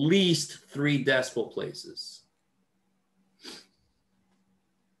at least 3 decimal places.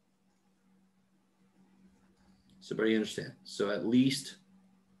 So everybody understand? So at least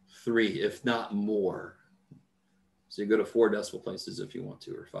 3, if not more. So you go to 4 decimal places if you want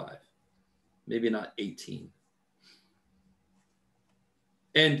to, or 5. Maybe not 18.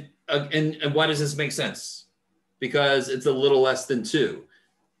 And why does this make sense? Because it's a little less than 2.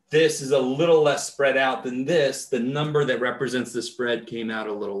 This is a little less spread out than this. The number that represents the spread came out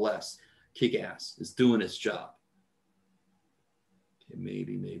a little less. Kick ass. It's doing its job. Okay,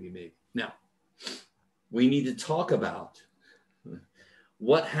 maybe. Now, we need to talk about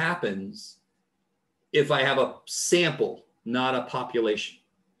what happens if I have a sample, not a population.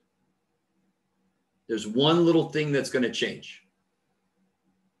 There's one little thing that's going to change.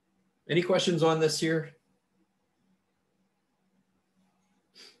 Any questions on this here?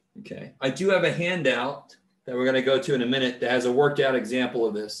 Okay. I do have a handout that we're going to go to in a minute that has a worked out example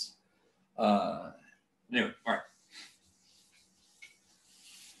of this. Anyway, all right.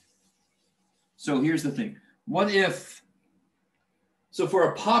 So here's the thing. What if, so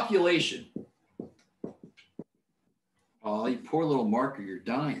for a population, oh, you poor little marker, you're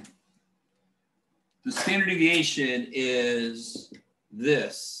dying. The standard deviation is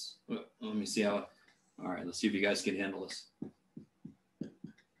this. Let me see how, all right, let's see if you guys can handle this.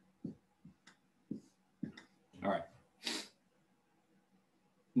 All right.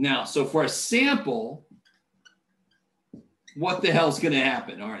 Now, so for a sample, what the hell's going to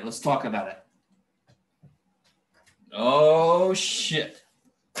happen? All right, let's talk about it. Oh, shit.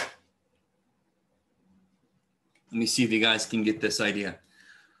 Let me see if you guys can get this idea.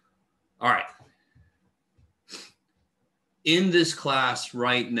 All right. In this class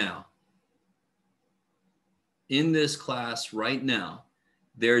right now,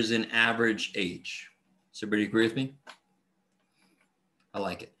 there's an average age. Does everybody agree with me? I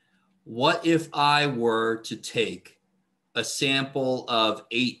like it. What if I were to take a sample of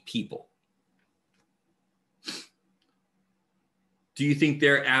 8 people? Do you think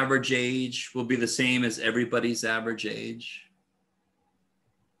their average age will be the same as everybody's average age?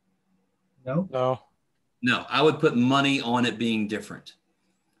 No. No. No, I would put money on it being different.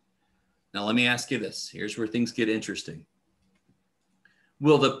 Now, let me ask you this. Here's where things get interesting.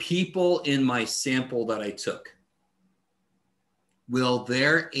 Will the people in my sample that I took, will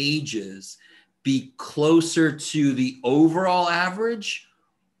their ages be closer to the overall average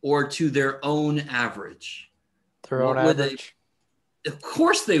or to their own average? Their own average? Of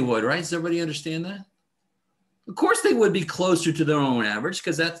course they would, right? Does everybody understand that? Of course they would be closer to their own average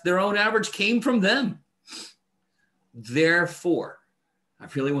because that's their own average came from them. Therefore, I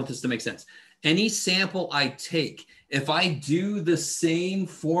really want this to make sense. Any sample I take, if I do the same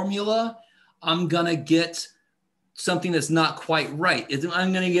formula, I'm going to get something that's not quite right.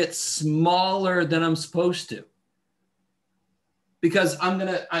 I'm going to get smaller than I'm supposed to. Because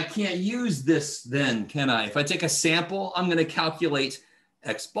I can't use this then, can I? If I take a sample, I'm going to calculate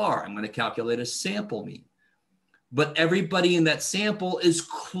X bar. I'm going to calculate a sample mean. But everybody in that sample is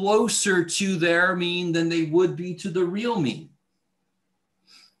closer to their mean than they would be to the real mean.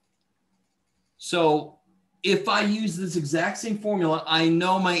 So if I use this exact same formula, I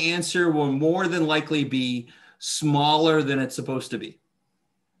know my answer will more than likely be smaller than it's supposed to be.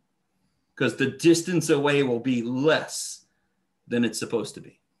 Because the distance away will be less than it's supposed to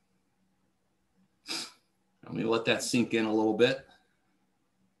be. Let me let that sink in a little bit.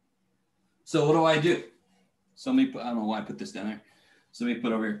 So what do? So let me put, I don't know why I put this down there. So let me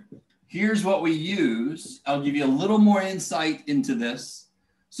put over here. Here's what we use. I'll give you a little more insight into this.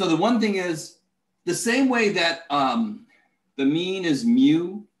 So the one thing is the same way that the mean is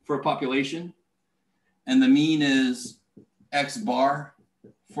mu for a population and the mean is X bar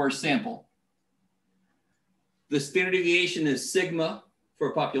for a sample. The standard deviation is sigma for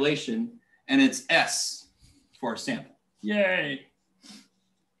a population and it's S for a sample. Yay.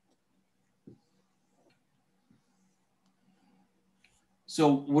 So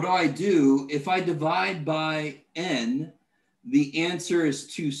what do? If I divide by n, the answer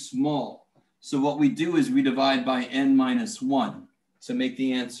is too small. So what we do is we divide by n minus 1 to make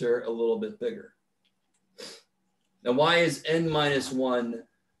the answer a little bit bigger. Now, why is n minus 1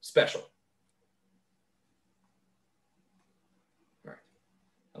 special? All right,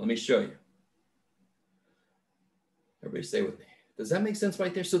 now, let me show you. Everybody stay with me. Does that make sense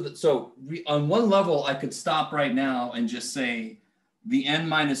right there? So on one level, I could stop right now and just say, the n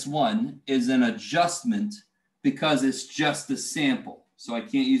minus 1 is an adjustment because it's just a sample. So I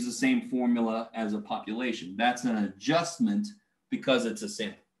can't use the same formula as a population. That's an adjustment because it's a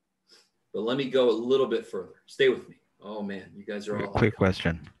sample. But let me go a little bit further. Stay with me. Oh man, you guys are all... Quick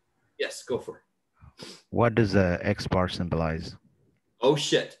question. Yes, go for it. What does the X bar symbolize? Oh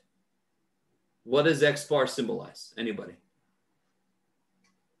shit. What does X bar symbolize? Anybody?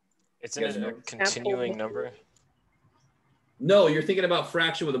 It's a continuing number. No, you're thinking about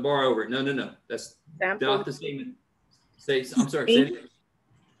fraction with a bar over it. No. That's not the same. I'm sorry. Say it.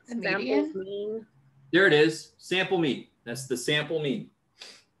 The median? Mean. There it is. Sample mean. That's the sample mean.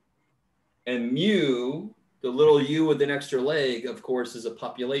 And mu, the little u with an extra leg, of course, is a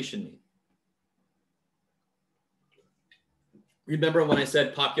population mean. Remember when I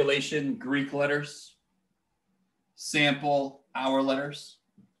said population, Greek letters, sample, our letters?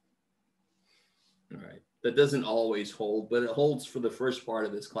 All right. That doesn't always hold, but it holds for the first part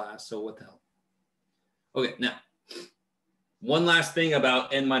of this class. So what the hell? Okay, now, one last thing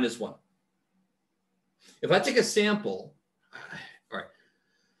about n minus 1. If I take a sample, all right,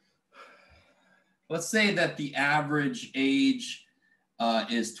 let's say that the average age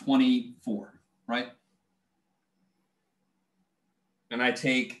is 24, right? And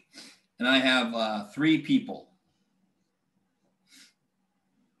I have 3 people.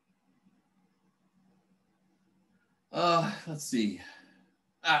 Let's see.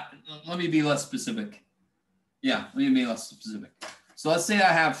 Let me be less specific. Yeah, let me be less specific. So let's say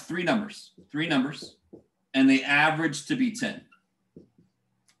I have 3 numbers, and they average to be 10.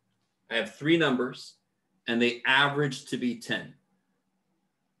 I have 3 numbers, and they average to be 10.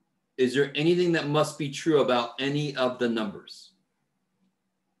 Is there anything that must be true about any of the numbers?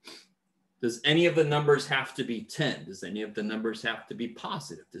 Does any of the numbers have to be 10? Does any of the numbers have to be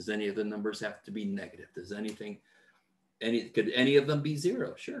positive? Does any of the numbers have to be negative? Does anything, could any of them be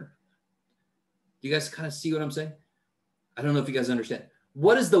 0? Sure. Do you guys kind of see what I'm saying? I don't know if you guys understand.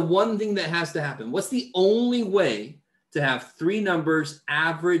 What is the one thing that has to happen? What's the only way to have 3 numbers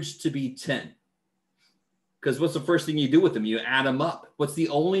averaged to be 10? Because what's the first thing you do with them? You add them up. What's the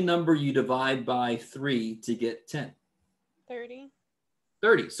only number you divide by 3 to get 10? 30.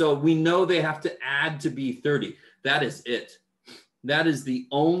 30. So we know they have to add to be 30. That is it. That is the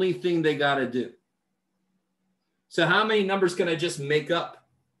only thing they got to do. So how many numbers can I just make up?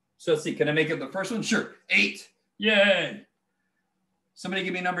 So let's see. Can I make up the first one? Sure. 8. Yay. Somebody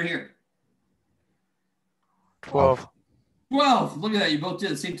give me a number here. 12. 12. Look at that. You both did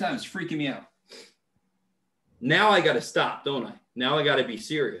at the same time. It's freaking me out. Now I got to stop, don't I? Now I got to be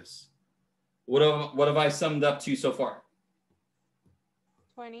serious. What have I summed up to so far?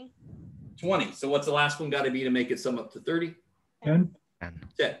 20. 20. So what's the last one got to be to make it sum up to 30? 10.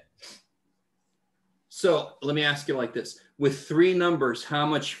 10. So let me ask you like this. With 3 numbers, how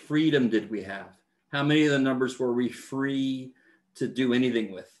much freedom did we have? How many of the numbers were we free to do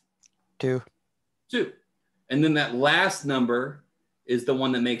anything with? 2. 2. And then that last number is the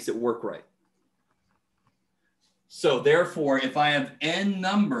one that makes it work right. So therefore, if I have n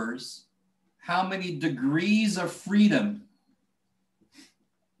numbers, how many degrees of freedom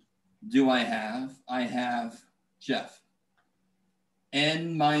do I have? I have, Jeff,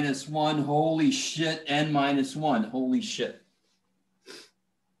 n minus 1, holy shit, n minus 1, holy shit.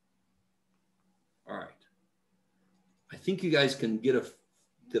 All right. I think you guys can get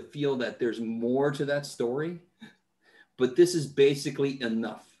the feel that there's more to that story, but this is basically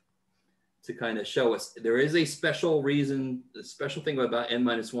enough to kind of show us there is a special reason, a special thing about n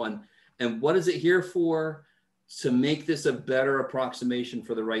minus 1. And what is it here for? To make this a better approximation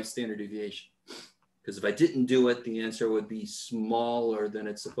for the right standard deviation. Because if I didn't do it, the answer would be smaller than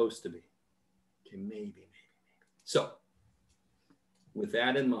it's supposed to be. Okay, maybe. So with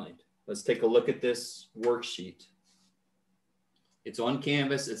that in mind, let's take a look at this worksheet. It's on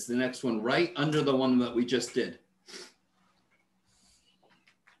Canvas. It's the next one right under the one that we just did.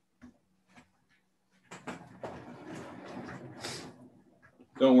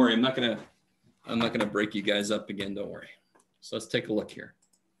 Don't worry, I'm not gonna break you guys up again. Don't worry. So let's take a look here.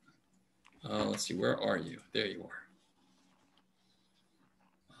 Let's see, where are you? There you are.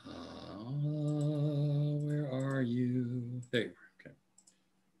 Where are you? There you are. Okay.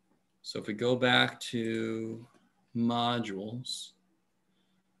 So if we go back to modules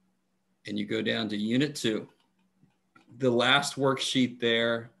and you go down to Unit 2, the last worksheet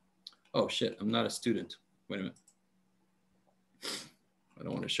there. Oh shit, I'm not a student. Wait a minute. I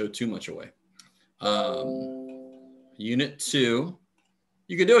don't want to show too much away. Unit 2,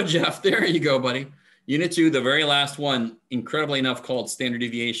 you can do it, Jeff. There you go, buddy. Unit 2, the very last one, incredibly enough, called standard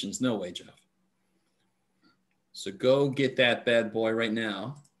deviations. No way, Jeff. So go get that bad boy right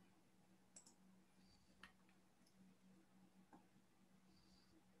now.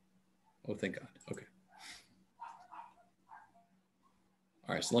 Oh, thank God. Okay.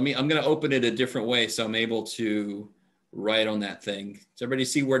 All right, so I'm going to open it a different way so I'm able to write on that thing. Does everybody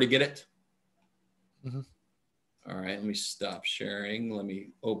see where to get it? Mm-hmm. All right, let me stop sharing. Let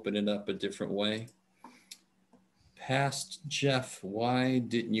me open it up a different way. Past Jeff, why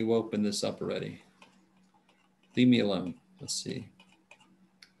didn't you open this up already? Leave me alone. Let's see.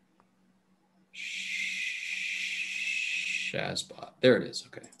 Shazbot. There it is.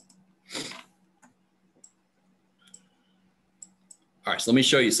 Okay. All right, so let me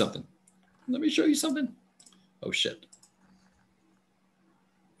show you something. Oh, shit.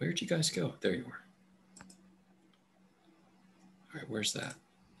 Where'd you guys go? There you are. All right, where's that?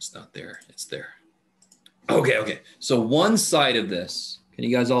 It's not there. It's there. Okay. So one side of this, can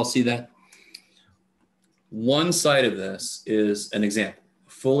you guys all see that? One side of this is an example,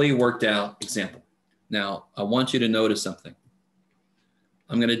 fully worked out example. Now, I want you to notice something.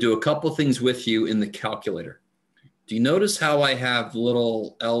 I'm going to do a couple things with you in the calculator. Do you notice how I have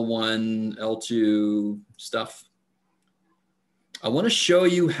little L1, L2 stuff? I want to show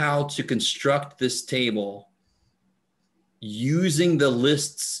you how to construct this table using the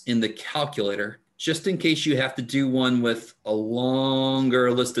lists in the calculator, just in case you have to do one with a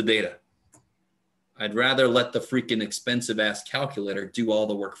longer list of data. I'd rather let the freaking expensive ass calculator do all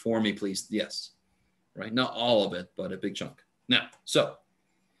the work for me, please. Yes, right? Not all of it, but a big chunk. Now, so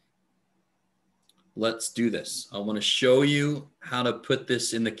let's do this. I want to show you how to put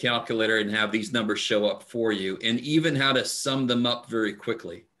this in the calculator and have these numbers show up for you, and even how to sum them up very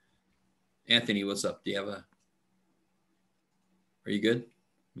quickly. Anthony, what's up? Do you have a? Are you good?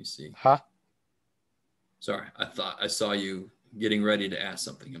 Let me see. Huh? Sorry, I thought I saw you getting ready to ask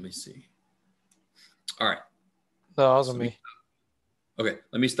something. Let me see. All right. No, that wasn't me. Okay,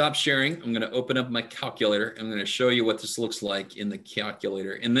 let me stop sharing. I'm going to open up my calculator. I'm going to show you what this looks like in the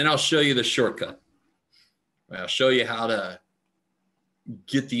calculator, and then I'll show you the shortcut. I'll show you how to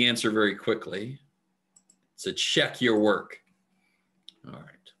get the answer very quickly. So check your work. All right.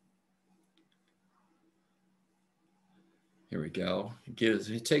 Here we go.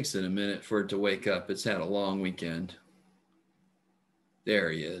 It takes it a minute for it to wake up. It's had a long weekend. There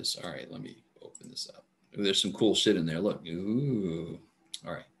he is. All right, let me open this up. Ooh, there's some cool shit in there. Look. Ooh.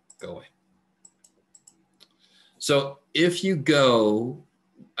 All right, go away. So if you go,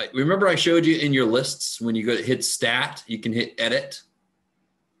 remember I showed you in your lists, when you go to hit stat, you can hit edit.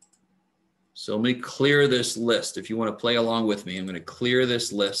 So let me clear this list. If you want to play along with me, I'm going to clear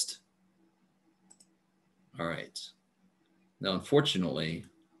this list. All right. Now, unfortunately,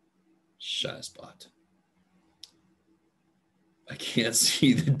 Shazbot, I can't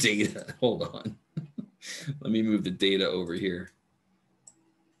see the data. Hold on. Let me move the data over here.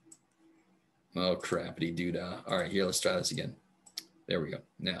 Oh, crappity doodah. All right, here, let's try this again. There we go.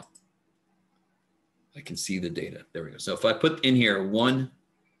 Now, I can see the data. There we go. So if I put in here 1,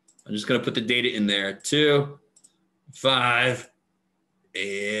 I'm just going to put the data in there. 2, 5,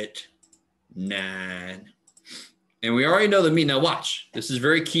 8, 9. And we already know the mean. Now watch, this is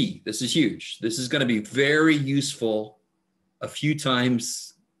very key. This is huge. This is going to be very useful a few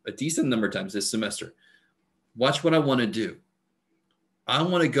times, a decent number of times this semester. Watch what I want to do. I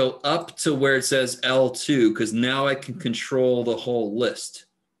want to go up to where it says L2 because now I can control the whole list.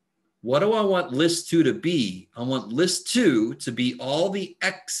 What do I want list 2 to be? I want list 2 to be all the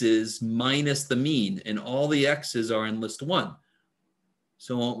X's minus the mean, and all the X's are in list 1.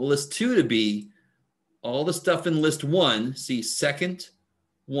 So I want list 2 to be all the stuff in list 1, see second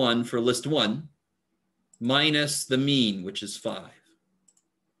 1 for list 1, minus the mean, which is 5.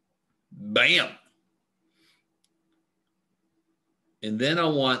 Bam. And then I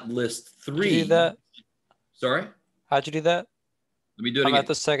want list 3. Did you do that? Sorry? How'd you do that? Let me do it I'm again. at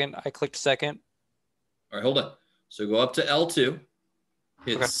the second. I clicked second. All right, hold on. So go up to L2,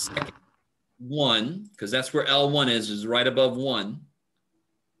 hit Okay. second 1, because that's where L1 is right above 1.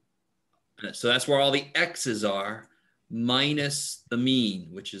 So that's where all the X's are, minus the mean,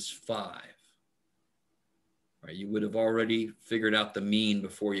 which is 5. Right, you would have already figured out the mean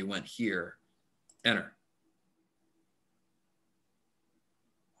before you went here. Enter.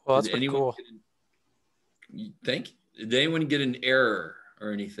 Well, that's pretty cool. Did anyone get an error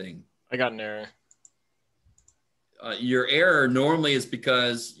or anything? I got an error. Your error normally is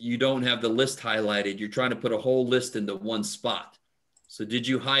because you don't have the list highlighted. You're trying to put a whole list into one spot. So did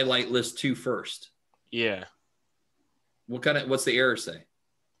you highlight list 2 first? Yeah. What's the error say?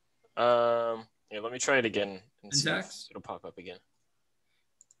 Yeah, let me try it again and see if it'll pop up again.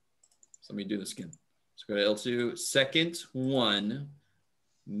 So let me do this again. Let's go to L2, second 1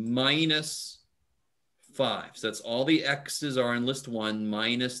 minus 5. So that's all the X's are in list 1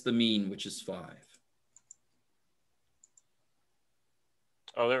 minus the mean, which is 5.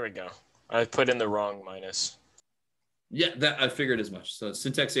 Oh, there we go. I put in the wrong minus. Yeah, that I figured as much. So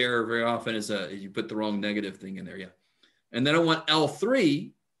syntax error very often is you put the wrong negative thing in there. Yeah. And then I want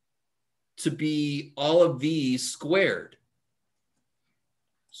L3 to be all of these squared.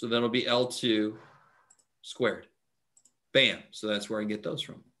 So that'll be L2 squared. Bam. So that's where I get those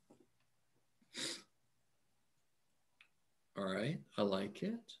from. All right. I like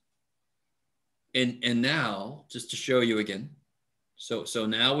it. And now, just to show you again. So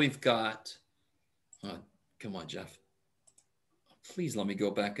now we've got, come on, Jeff. Please let me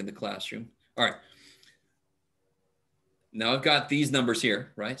go back in the classroom. All right. Now I've got these numbers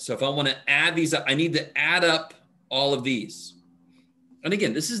here, right? So if I want to add these up, I need to add up all of these. And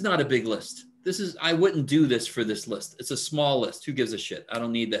again, this is not a big list. I wouldn't do this for this list. It's a small list. Who gives a shit? I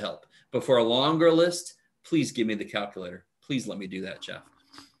don't need the help. But for a longer list, please give me the calculator. Please let me do that, Jeff.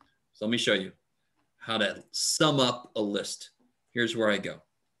 So let me show you how to sum up a list. Here's where I go.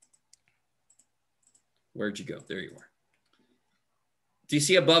 Where'd you go? There you are. Do you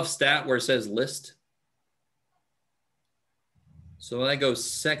see above stat where it says list? So when I go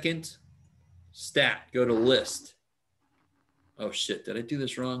second stat, go to list. Oh shit, did I do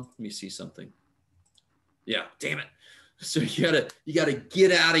this wrong? Let me see something. Yeah, damn it. So you gotta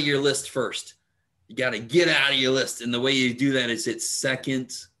get out of your list first. You gotta get out of your list. And the way you do that is hit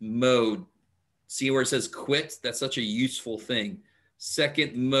second mode. See where it says quit? That's such a useful thing.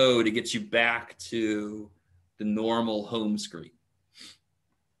 Second mode, it gets you back to the normal home screen.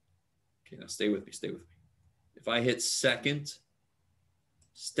 Okay, now stay with me, stay with me. If I hit second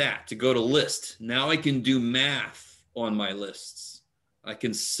stat to go to list, now I can do math on my lists. I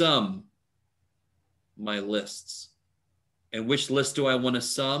can sum my lists. And which list do I want to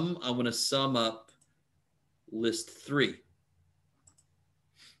sum? I want to sum up list 3.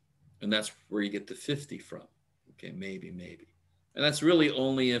 And that's where you get the 50 from. Okay, maybe. And that's really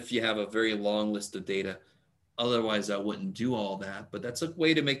only if you have a very long list of data. Otherwise, I wouldn't do all that. But that's a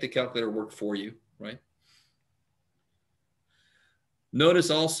way to make the calculator work for you, right? Notice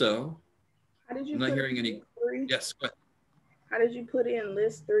also, How did you I'm not put hearing in any. list 3? Yes, go ahead. How did you put in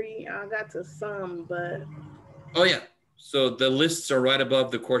list 3? I got to sum, but. Oh, yeah. So the lists are right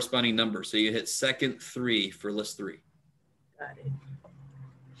above the corresponding number. So you hit second 3 for list 3. Got it.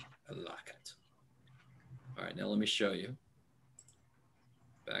 I like it. All right, now let me show you.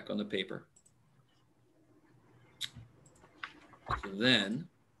 Back on the paper. So then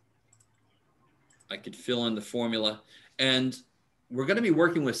I could fill in the formula. And we're going to be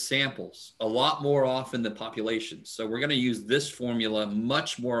working with samples a lot more often than populations. So we're going to use this formula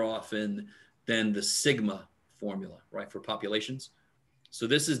much more often than the sigma formula, right, for populations. So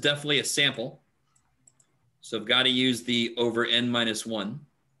this is definitely a sample. So I've got to use the over n minus 1.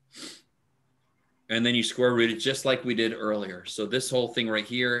 And then you square root it just like we did earlier. So this whole thing right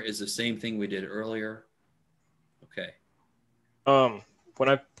here is the same thing we did earlier. Okay. When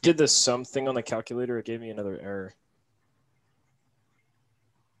I did the sum thing on the calculator, it gave me another error.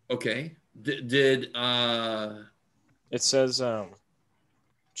 Okay. It says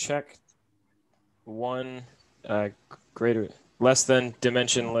check one less than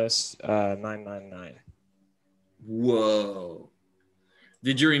dimensionless 999. Whoa.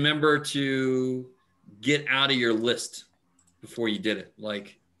 Did you remember to get out of your list before you did it?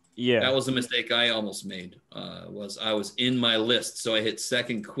 Like, yeah, that was a mistake I almost made. I was in my list, so I hit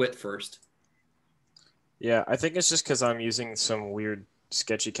second quit first. Yeah, I think it's just because I'm using some weird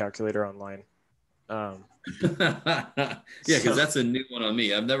sketchy calculator online. Yeah, because that's a new one on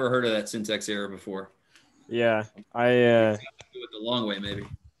me. I've never heard of that syntax error before. Yeah, do it the long way, maybe.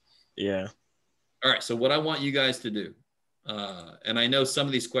 Yeah. All right, so what I want you guys to do, and I know some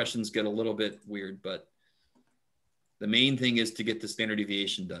of these questions get a little bit weird, but the main thing is to get the standard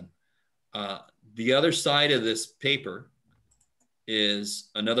deviation done. The other side of this paper is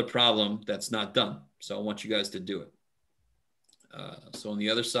another problem that's not done. So I want you guys to do it. So on the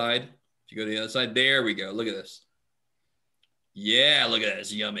other side, if you go to the other side, there we go. Look at this. Yeah, look at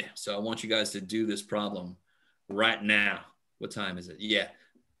this. Yummy. So I want you guys to do this problem right now. What time is it? Yeah.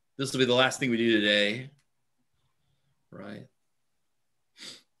 This will be the last thing we do today. Right.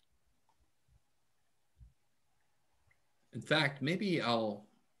 In fact, maybe we'll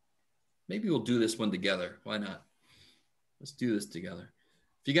do this one together. Why not? Let's do this together.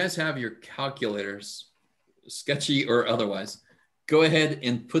 If you guys have your calculators, sketchy or otherwise, go ahead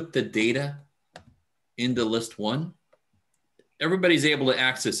and put the data into list 1. Everybody's able to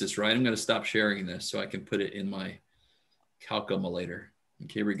access this, right? I'm going to stop sharing this so I can put it in my calculator.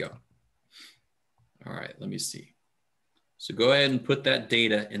 Okay, here we go. All right, let me see. So go ahead and put that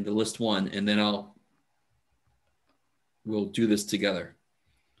data into list 1, and then we'll do this together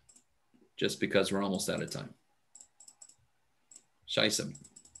just because we're almost out of time. Shaisam.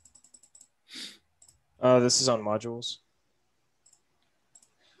 This is on modules.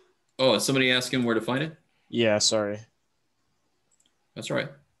 Oh, is somebody asking where to find it? Yeah, sorry. That's all right.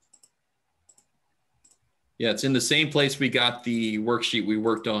 Yeah, it's in the same place we got the worksheet we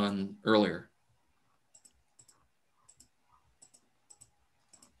worked on earlier.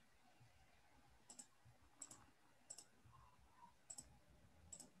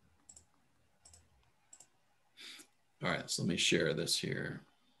 All right, so let me share this here.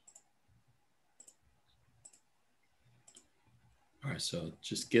 All right, so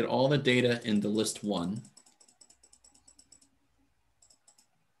just get all the data into list 1.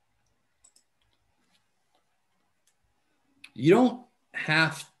 You don't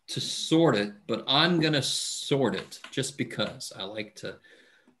have to sort it, but I'm going to sort it just because I like to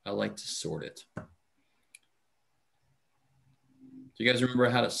sort it. Do you guys remember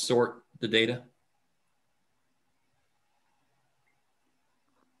how to sort the data?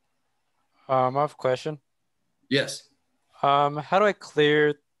 I have a question. Yes. How do I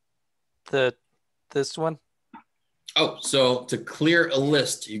clear this one? Oh, so to clear a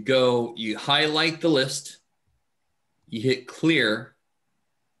list, you highlight the list, you hit clear,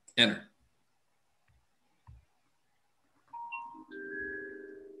 enter.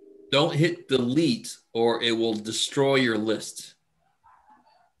 Don't hit delete or it will destroy your list.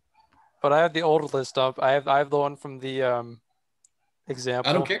 But I have the old list up. I have the one from the example.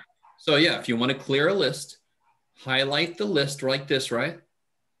 I don't care. So yeah, if you want to clear a list, highlight the list like this, right?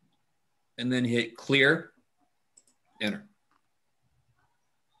 And then hit clear, enter.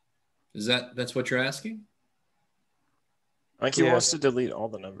 That's what you're asking? I think he wants to delete all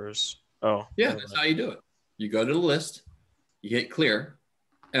the numbers. Oh. Yeah, that's how you do it. You go to the list, you hit clear,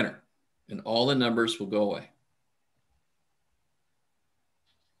 enter, and all the numbers will go away.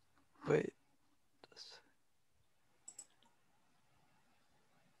 Wait.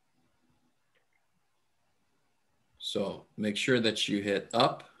 So make sure that you hit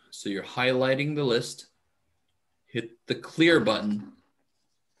up. So you're highlighting the list, hit the clear button,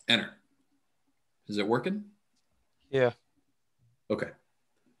 enter. Is it working? Yeah. Okay.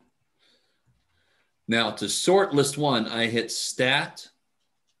 Now to sort list one, I hit stat,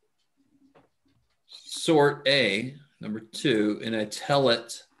 sort A, number 2, and I tell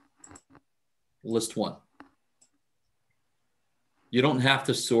it list 1. You don't have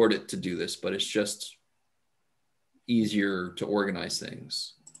to sort it to do this, but it's just easier to organize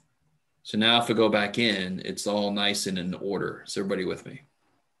things. So now if I go back in, it's all nice and in order. Is everybody with me?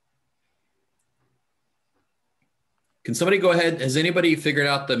 Can somebody go ahead? Has anybody figured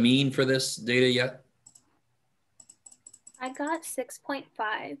out the mean for this data yet? I got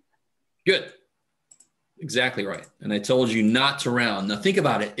 6.5. Good. Exactly right. And I told you not to round. Now think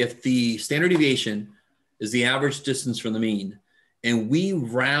about it. If the standard deviation is the average distance from the mean, and we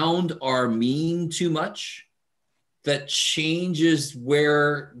round our mean too much, that changes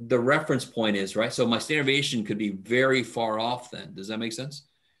where the reference point is, right? So my standard deviation could be very far off then. Does that make sense?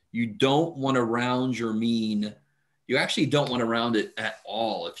 You don't want to round your mean. You actually don't want to round it at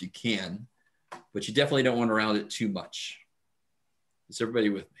all if you can, but you definitely don't want to round it too much. Is everybody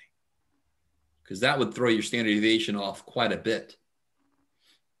with me? Because that would throw your standard deviation off quite a bit.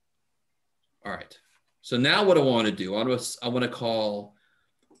 All right. So now what do I want to do? I want to call,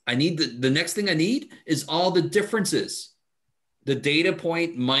 I need the next thing I need is all the differences. The data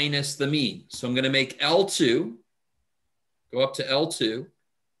point minus the mean. So I'm going to make L2, go up to L2.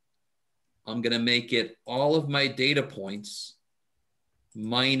 I'm going to make it all of my data points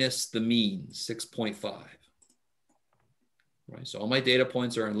minus the mean, 6.5. Right, so all my data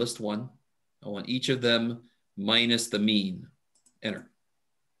points are in list 1. I want each of them minus the mean. Enter.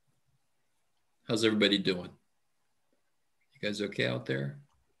 How's everybody doing? You guys okay out there?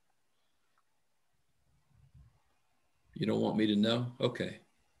 You don't want me to know? Okay.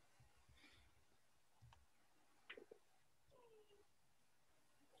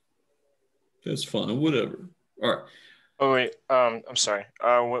 That's fine, whatever. All right. Oh, wait. I'm sorry.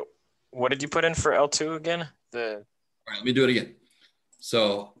 What did you put in for L2 again? All right, let me do it again.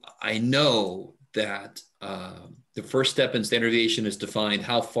 So I know that the first step in standard deviation is to find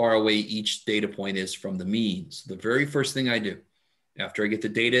how far away each data point is from the mean. So the very first thing I do after I get the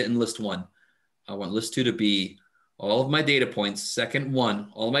data in list 1, I want list 2 to be all of my data points, second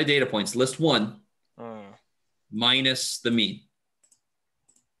 1, all of my data points, list 1 minus the mean.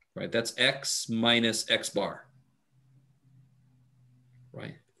 Right, that's X minus X bar.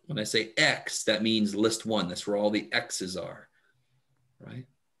 Right, when I say X, that means list 1. That's where all the X's are. Right,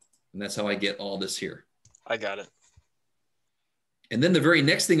 and that's how I get all this here. I got it. And then the very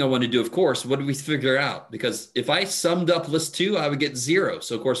next thing I want to do, of course, what do we figure out? Because if I summed up list 2, I would get 0.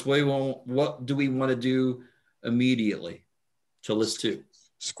 So of course, what do we want to do immediately to list 2?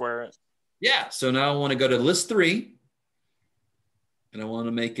 Square it. Yeah. So now I want to go to list 3, and I want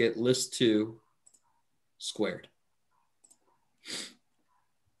to make it list 2 squared.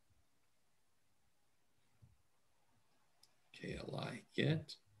 Okay, I like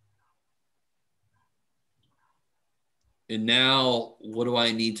it. And now what do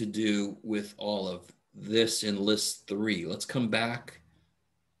I need to do with all of this in list 3? Let's come back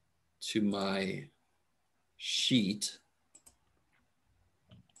to my sheet.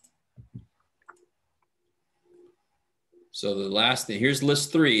 So the last thing, here's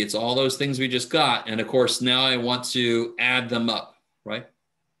list 3. It's all those things we just got. And of course, now I want to add them up, right?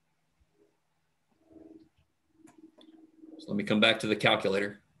 So let me come back to the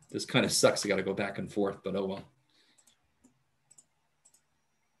calculator. This kind of sucks. I got to go back and forth, but oh well.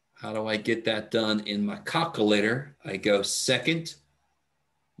 How do I get that done in my calculator? I go second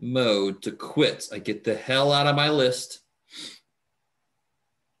mode to quit. I get the hell out of my list.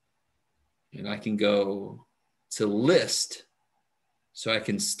 And I can go to list. So I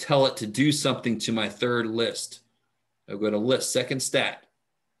can tell it to do something to my third list. I'll go to list, second stat.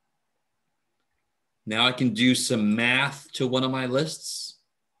 Now I can do some math to one of my lists.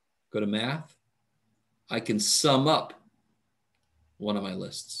 Go to math. I can sum up one of my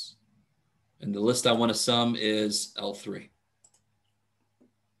lists. And the list I want to sum is L3.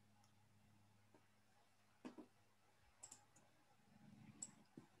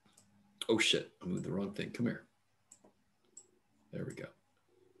 Oh shit, I moved the wrong thing. Come here. There we go.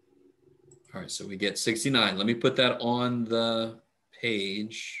 All right, so we get 69. Let me put that on the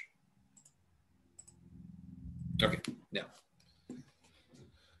page. Okay, now.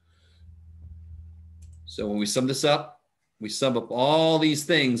 So when we sum this up, we sum up all these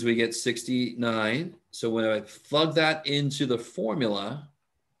things, we get 69. So when I plug that into the formula,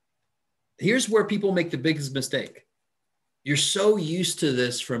 here's where people make the biggest mistake. You're so used to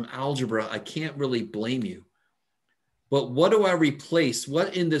this from algebra, I can't really blame you. But what do I replace?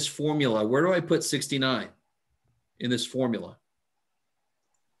 What in this formula? Where do I put 69 in this formula?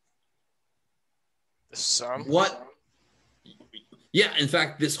 The sum? What? Yeah, in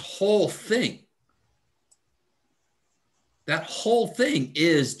fact, this whole thing, that whole thing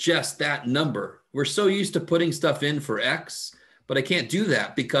is just that number. We're so used to putting stuff in for X, but I can't do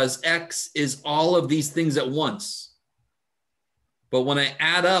that because X is all of these things at once. But when I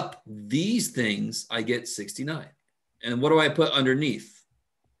add up these things, I get 69. And what do I put underneath?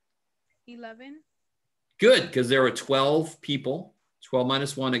 11. Good, because there were 12 people. 12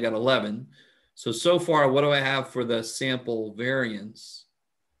 minus 1, I got 11. So far, what do I have for the sample variance?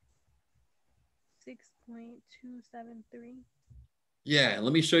 6.273. Yeah,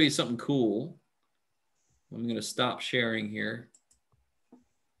 let me show you something cool. I'm going to stop sharing here.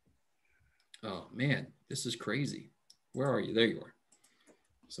 Oh, man, this is crazy. Where are you? There you are.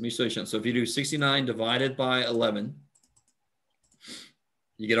 So let me show you something. So if you do 69 divided by 11,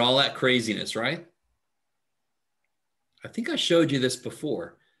 you get all that craziness, right? I think I showed you this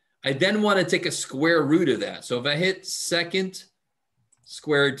before. I then want to take a square root of that. So if I hit second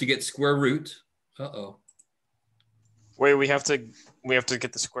squared to get square root, uh-oh. Wait, we have to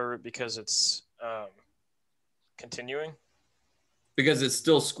get the square root because it's continuing? Because it's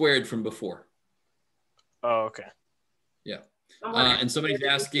still squared from before. Oh, okay. Yeah. And somebody's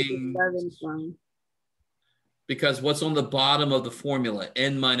asking, because what's on the bottom of the formula,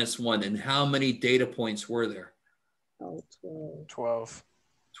 n minus 1, and how many data points were there? 12.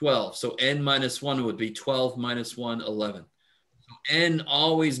 12. So n minus 1 would be 12 minus 1, 11. So n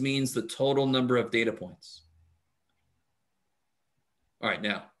always means the total number of data points. All right,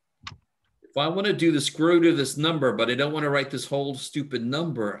 now, if I want to do the square root of this number, but I don't want to write this whole stupid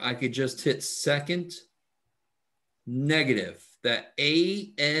number, I could just hit second negative. That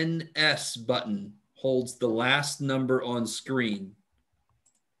ANS button holds the last number on screen.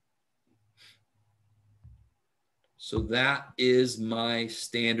 So that is my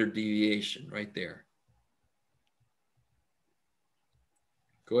standard deviation right there.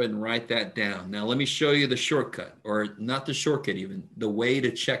 Go ahead and write that down. Now let me show you the shortcut, or not the shortcut even, the way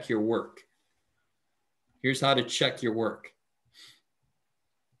to check your work. Here's how to check your work.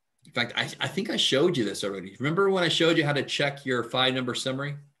 In fact, I think I showed you this already. Remember when I showed you how to check your 5-number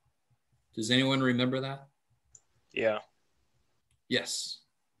summary? Does anyone remember that? Yeah. Yes.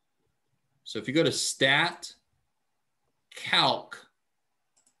 So if you go to Stat, Calc,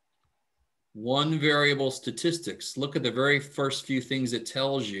 one variable statistics, look at the very first few things it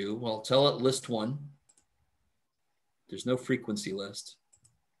tells you. Well, tell it list 1. There's no frequency list.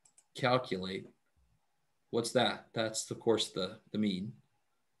 Calculate. What's that? That's, of course, the mean.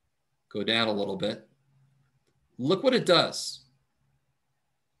 Go down a little bit. Look what it does.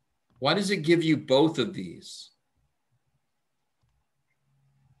 Why does it give you both of these?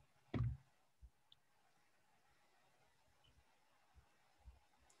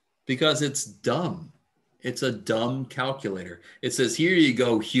 Because it's dumb. It's a dumb calculator. It says, here you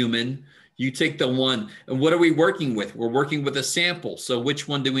go, human. You take the one. And what are we working with? We're working with a sample. So which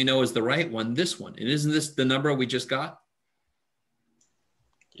one do we know is the right one? This one. And isn't this the number we just got?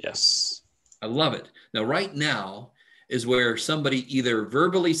 Yes. I love it. Now, right now is where somebody either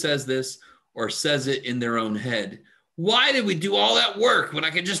verbally says this or says it in their own head. Why did we do all that work when I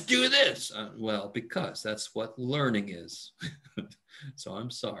could just do this? Well, because that's what learning is. So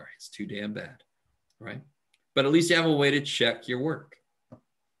I'm sorry. It's too damn bad, right? But at least you have a way to check your work.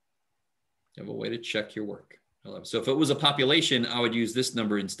 You have a way to check your work. I love it. So if it was a population, I would use this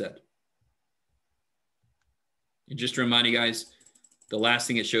number instead. And just to remind you guys, the last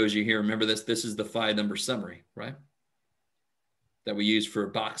thing it shows you here, remember this is the 5-number summary, right? That we use for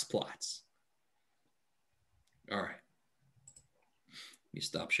box plots. All right. Let me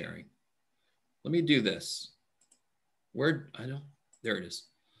stop sharing. Let me do this. There it is.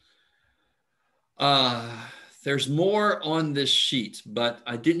 There's more on this sheet, but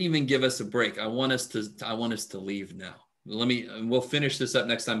I didn't even give us a break. I want us to leave now. We'll finish this up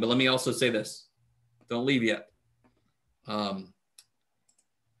next time, but let me also say this. Don't leave yet.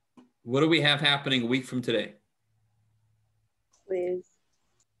 What do we have happening a week from today?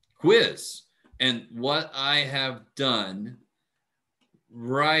 quiz. And what I have done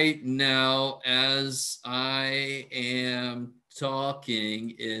right now as I am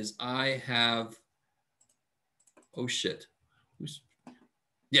talking is I have, oh shit.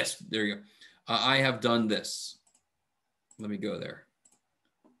 Yes, there you go. I have done this. Let me go there.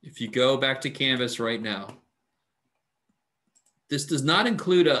 If you go back to Canvas right now, this does not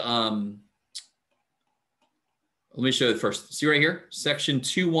include a, let me show you first. See right here, section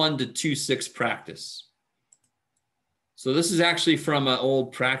 2.1 to 2.6 practice. So this is actually from an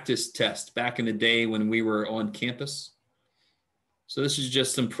old practice test back in the day when we were on campus. So this is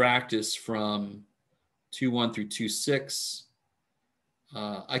just some practice from 2.1 through 2.6.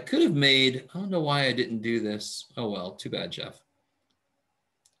 I could have made, I don't know why I didn't do this. Oh, well, too bad, Jeff.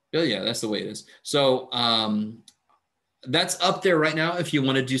 Oh, yeah, that's the way it is. So that's up there right now if you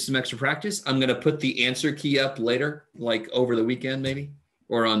want to do some extra practice. I'm going to put the answer key up later, like over the weekend maybe,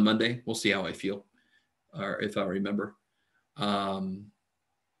 or on Monday. We'll see how I feel or if I remember.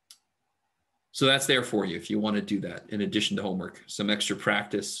 So that's there for you if you want to do that in addition to homework, some extra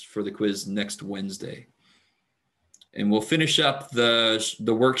practice for the quiz next Wednesday. And we'll finish up the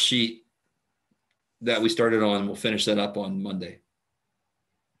worksheet that we started on. We'll finish that up on Monday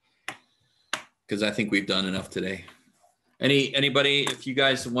because I think we've done enough today. Anybody, if you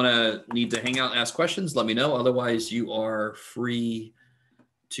guys need to hang out and ask questions, let me know. Otherwise, you are free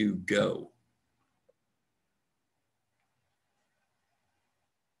to go.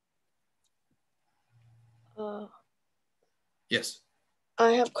 Yes.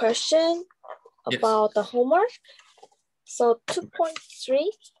 I have a question about the homework. So 2.3,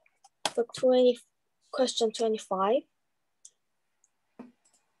 the question 25.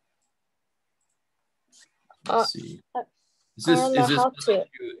 Let's see. Is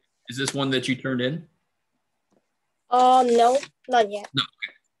this one that you turned in? No, not yet. No.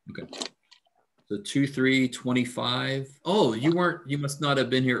 Okay. So 2.3.25. Oh, you must not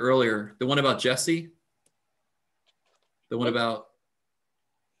have been here earlier. The one about Jesse? The one about,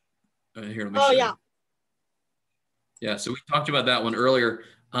 here, let me show you. Yeah, so we talked about that one earlier.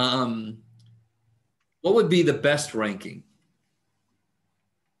 What would be the best ranking?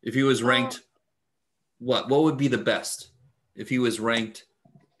 If he was ranked, what would be the best? If he was ranked,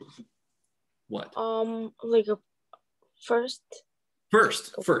 what? Like a first.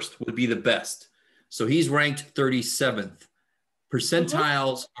 First would be the best. So he's ranked 37th.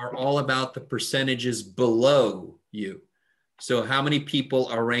 Percentiles are all about the percentages below you. So how many people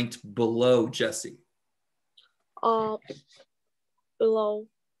are ranked below Jesse? Below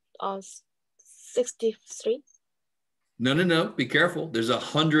 63. No. Be careful. There's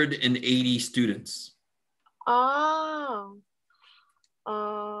 180 students.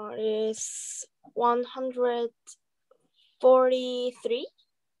 Is 143.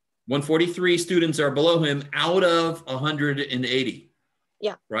 143 students are below him out of 180.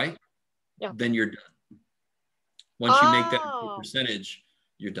 Yeah. Right? Yeah. Then you're done. Once you make that percentage,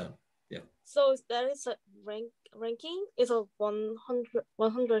 you're done. Yeah. So that is a ranking is a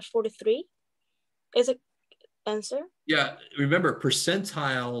 143. Is it answer? Yeah. Remember,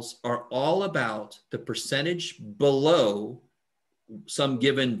 percentiles are all about the percentage below some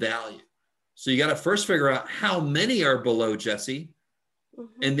given value. So you got to first figure out how many are below Jesse.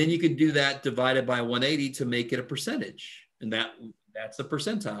 And then you could do that divided by 180 to make it a percentage. And that's a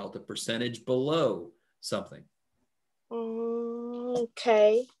percentile, the percentage below something.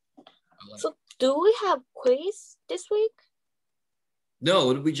 Okay. So do we have quiz this week? No,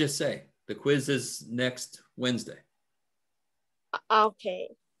 what did we just say? The quiz is next Wednesday. Okay.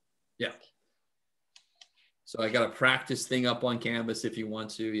 Yeah. So I got a practice thing up on Canvas if you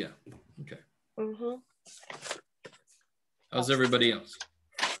want to. Yeah. Okay. How's everybody else?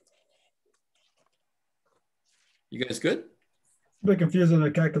 You guys good? A bit confused on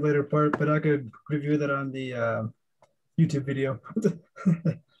the calculator part, but I could review that on the YouTube video. Sure.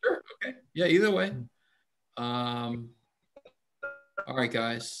 Okay. Yeah, either way. All right,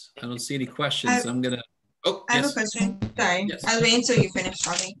 guys. I don't see any questions. I'm gonna. Oh, I have a question. Sorry. Yes. I'll wait until you finish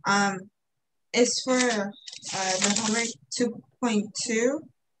talking. It's for the homework 2.2.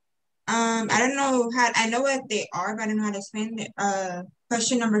 I don't know I know what they are, but I don't know how to explain it.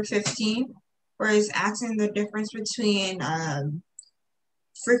 Question number 15, where it's asking the difference between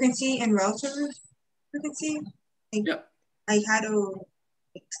frequency and relative frequency. Like how to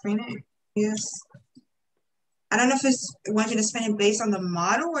explain it? Yes. I don't know if it's want you to explain it based on the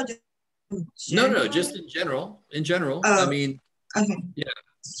model or just No, just in general. In general. Oh, I mean, okay. Yeah.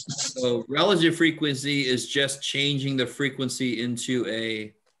 So relative frequency is just changing the frequency into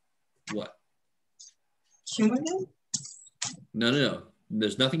a what? Cumulative? No.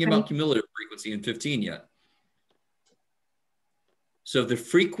 There's nothing about cumulative frequency in 15 yet. So if the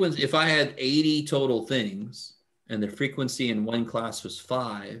frequency, if I had 80 total things and the frequency in one class was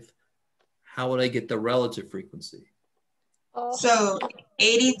 5, how would I get the relative frequency? So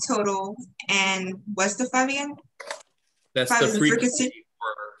 80 total, and what's the 5 again? That's 5 the is the frequency. frequency.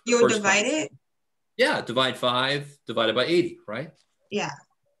 You'll divide it? Yeah, divide 5 divided by 80, right? Yeah.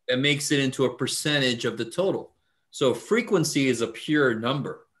 That makes it into a percentage of the total. So frequency is a pure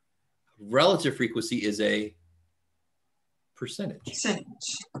number. Relative frequency is a percentage.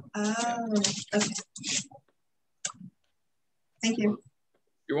 Oh, okay. Thank you.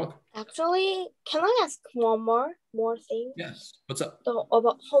 You're welcome. Actually, can I ask one more thing? Yes. What's up?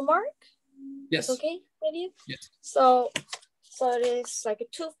 About homework? Yes. Okay with you? Yes. So it is like a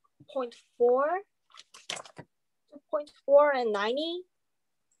 2.4 and 90.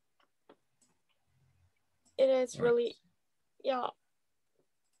 It is really, yeah.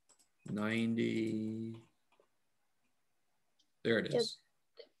 90. There it is.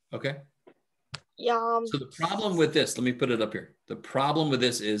 Okay. Yeah. So the problem with this, let me put it up here. The problem with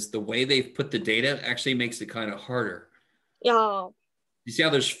this is the way they've put the data actually makes it kind of harder. Yeah. You see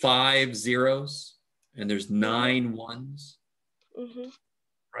how there's 5 zeros and there's 9 ones? Mm-hmm.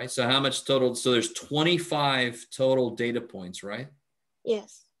 Right? So how much total? So there's 25 total data points, right?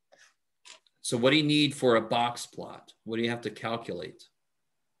 Yes. So what do you need for a box plot? What do you have to calculate?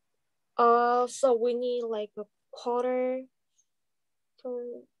 So we need like a quarter for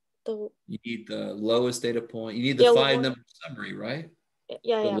the. You need the lowest data point. You need the 5-number summary, right?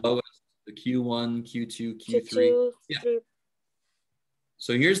 Yeah, the lowest, the Q1, Q2, Q3. Yeah.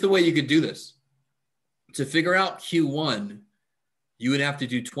 So here's the way you could do this. To figure out Q1, you would have to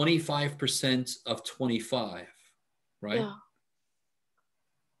do 25% of 25, right? Yeah.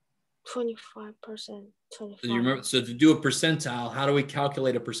 25%. 25. So you remember, so to do a percentile, how do we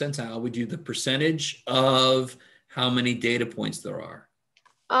calculate a percentile? We do the percentage of how many data points there are.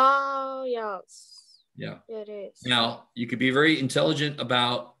 Oh, yes. Yeah. It is. Now, you could be very intelligent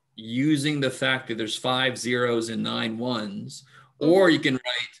about using the fact that there's 5 zeros and 9 ones, or you can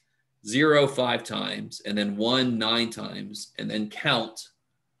write 0 5 times and then 1 9 times and then count.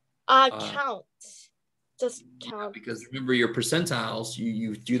 Count. Just count. Because remember your percentiles,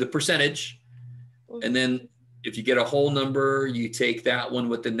 you do the percentage, and then if you get a whole number, you take that one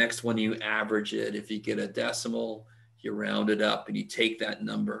with the next one, you average it. If you get a decimal, you round it up and you take that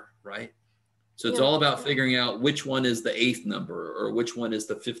number, right? So it's all about figuring out which one is the 8th number or which one is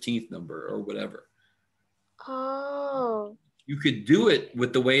the 15th number or whatever. Oh. You could do it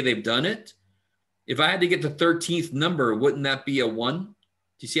with the way they've done it. If I had to get the 13th number, wouldn't that be a 1? Do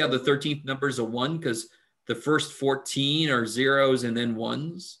you see how the 13th number is a 1? Because the first 14 are zeros and then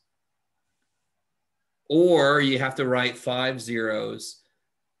ones. Or you have to write 5 zeros,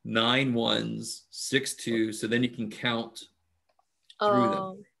 9 ones, 6 2s, so then you can count through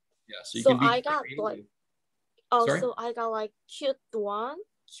them. Yeah, so you can be I got creative. like, Sorry? so I got like Q1.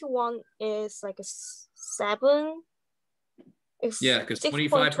 Q1 is like a 7. Yeah, because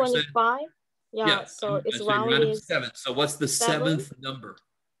 25%. 25. Yeah, so it's rounded 7. So what's the 7th number?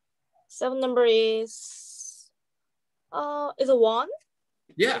 7th number is a 1.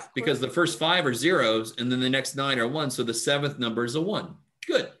 Yeah, because the first 5 are zeros and then the next 9 are 1. So the 7th number is a 1.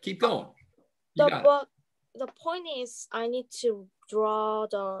 Good. Keep going. But the point is I need to draw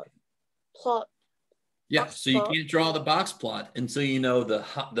the plot. Yeah, so you can't draw the box plot until you know the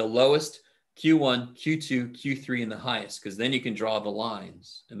lowest, Q1, Q2, Q3, and the highest, because then you can draw the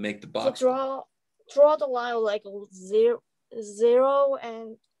lines and make the box. So draw the line like 0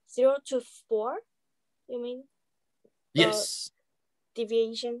 and 0 to 4. You mean? Yes.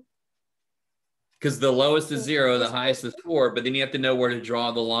 Deviation. Because the lowest is 0, the highest is 4, but then you have to know where to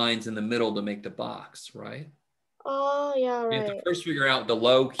draw the lines in the middle to make the box, right? Oh, yeah, right. You have to first figure out the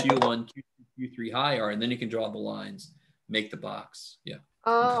low Q1, Q2, Q3 high are, and then you can draw the lines, make the box. Yeah.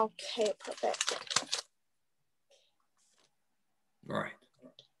 Oh, okay, perfect. All right.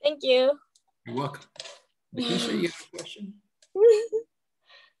 Thank you. You're welcome. Nikisha, you have a question?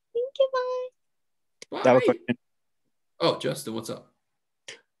 Thank you, bye. I have a question. Oh, Justin, what's up?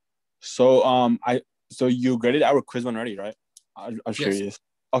 So so you graded our quiz one already, right? I'm sure Yes. it is.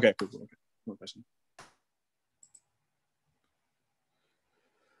 Okay, cool. Okay. No question.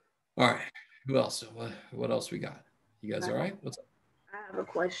 All right. Who else? What else we got? You guys all right? What's up? I have a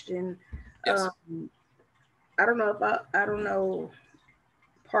question. Yes. I don't know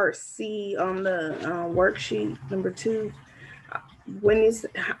part C on the worksheet number 2.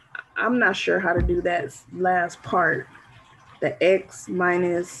 I'm not sure how to do that last part, the X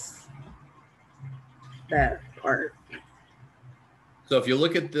minus that part. So if you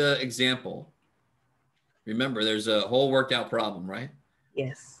look at the example, remember there's a whole worked out problem, right?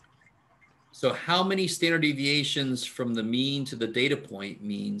 Yes. So how many standard deviations from the mean to the data point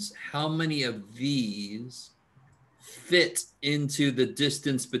means how many of these fit into the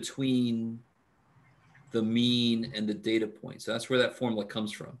distance between the mean and the data point. So that's where that formula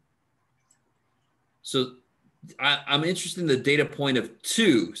comes from. So I'm interested in the data point of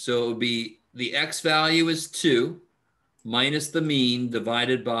 2. So it would be the x value is 2 minus the mean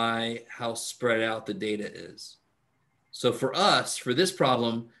divided by how spread out the data is. So for us, for this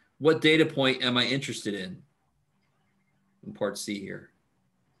problem, what data point am I interested in part C here?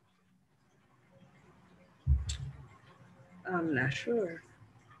 I'm not sure.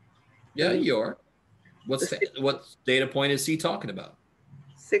 Yeah, you are. What data point is C talking about?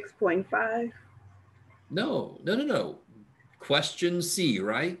 6.5. No. Question C,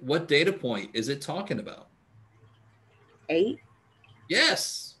 right? What data point is it talking about? 8.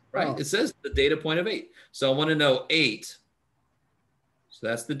 Yes, right. Oh. It says the data point of 8. So I want to know 8. So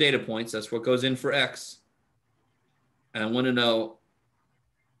that's the data points. That's what goes in for X. And I want to know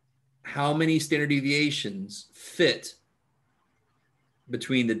how many standard deviations fit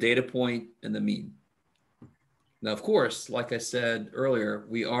between the data point and the mean. Now, of course, like I said earlier,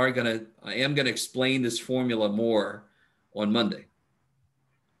 I am going to explain this formula more on Monday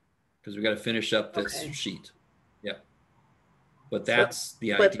because we got to finish up this sheet. Yeah. But that's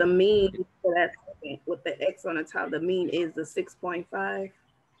the idea. But the mean for that second, with the X on the top, the mean is the 6.5.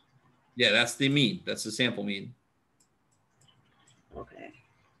 Yeah, that's the mean. That's the sample mean. Okay.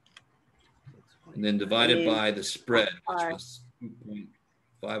 And then divided by the spread, which was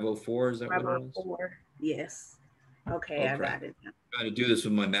 2.504. Is that what it was? Yes. Okay, I got it. I'm trying to do this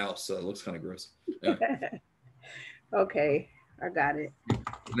with my mouse, so it looks kind of gross. Yeah. Okay, I got it.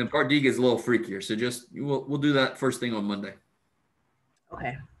 And then part D gets a little freakier, so we'll do that first thing on Monday.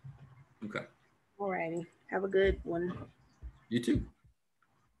 Okay. Okay. All righty. Have a good one. You too.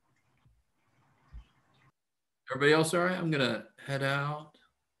 Everybody else all right? I'm gonna head out.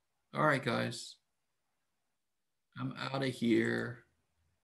 All right, guys. I'm out of here.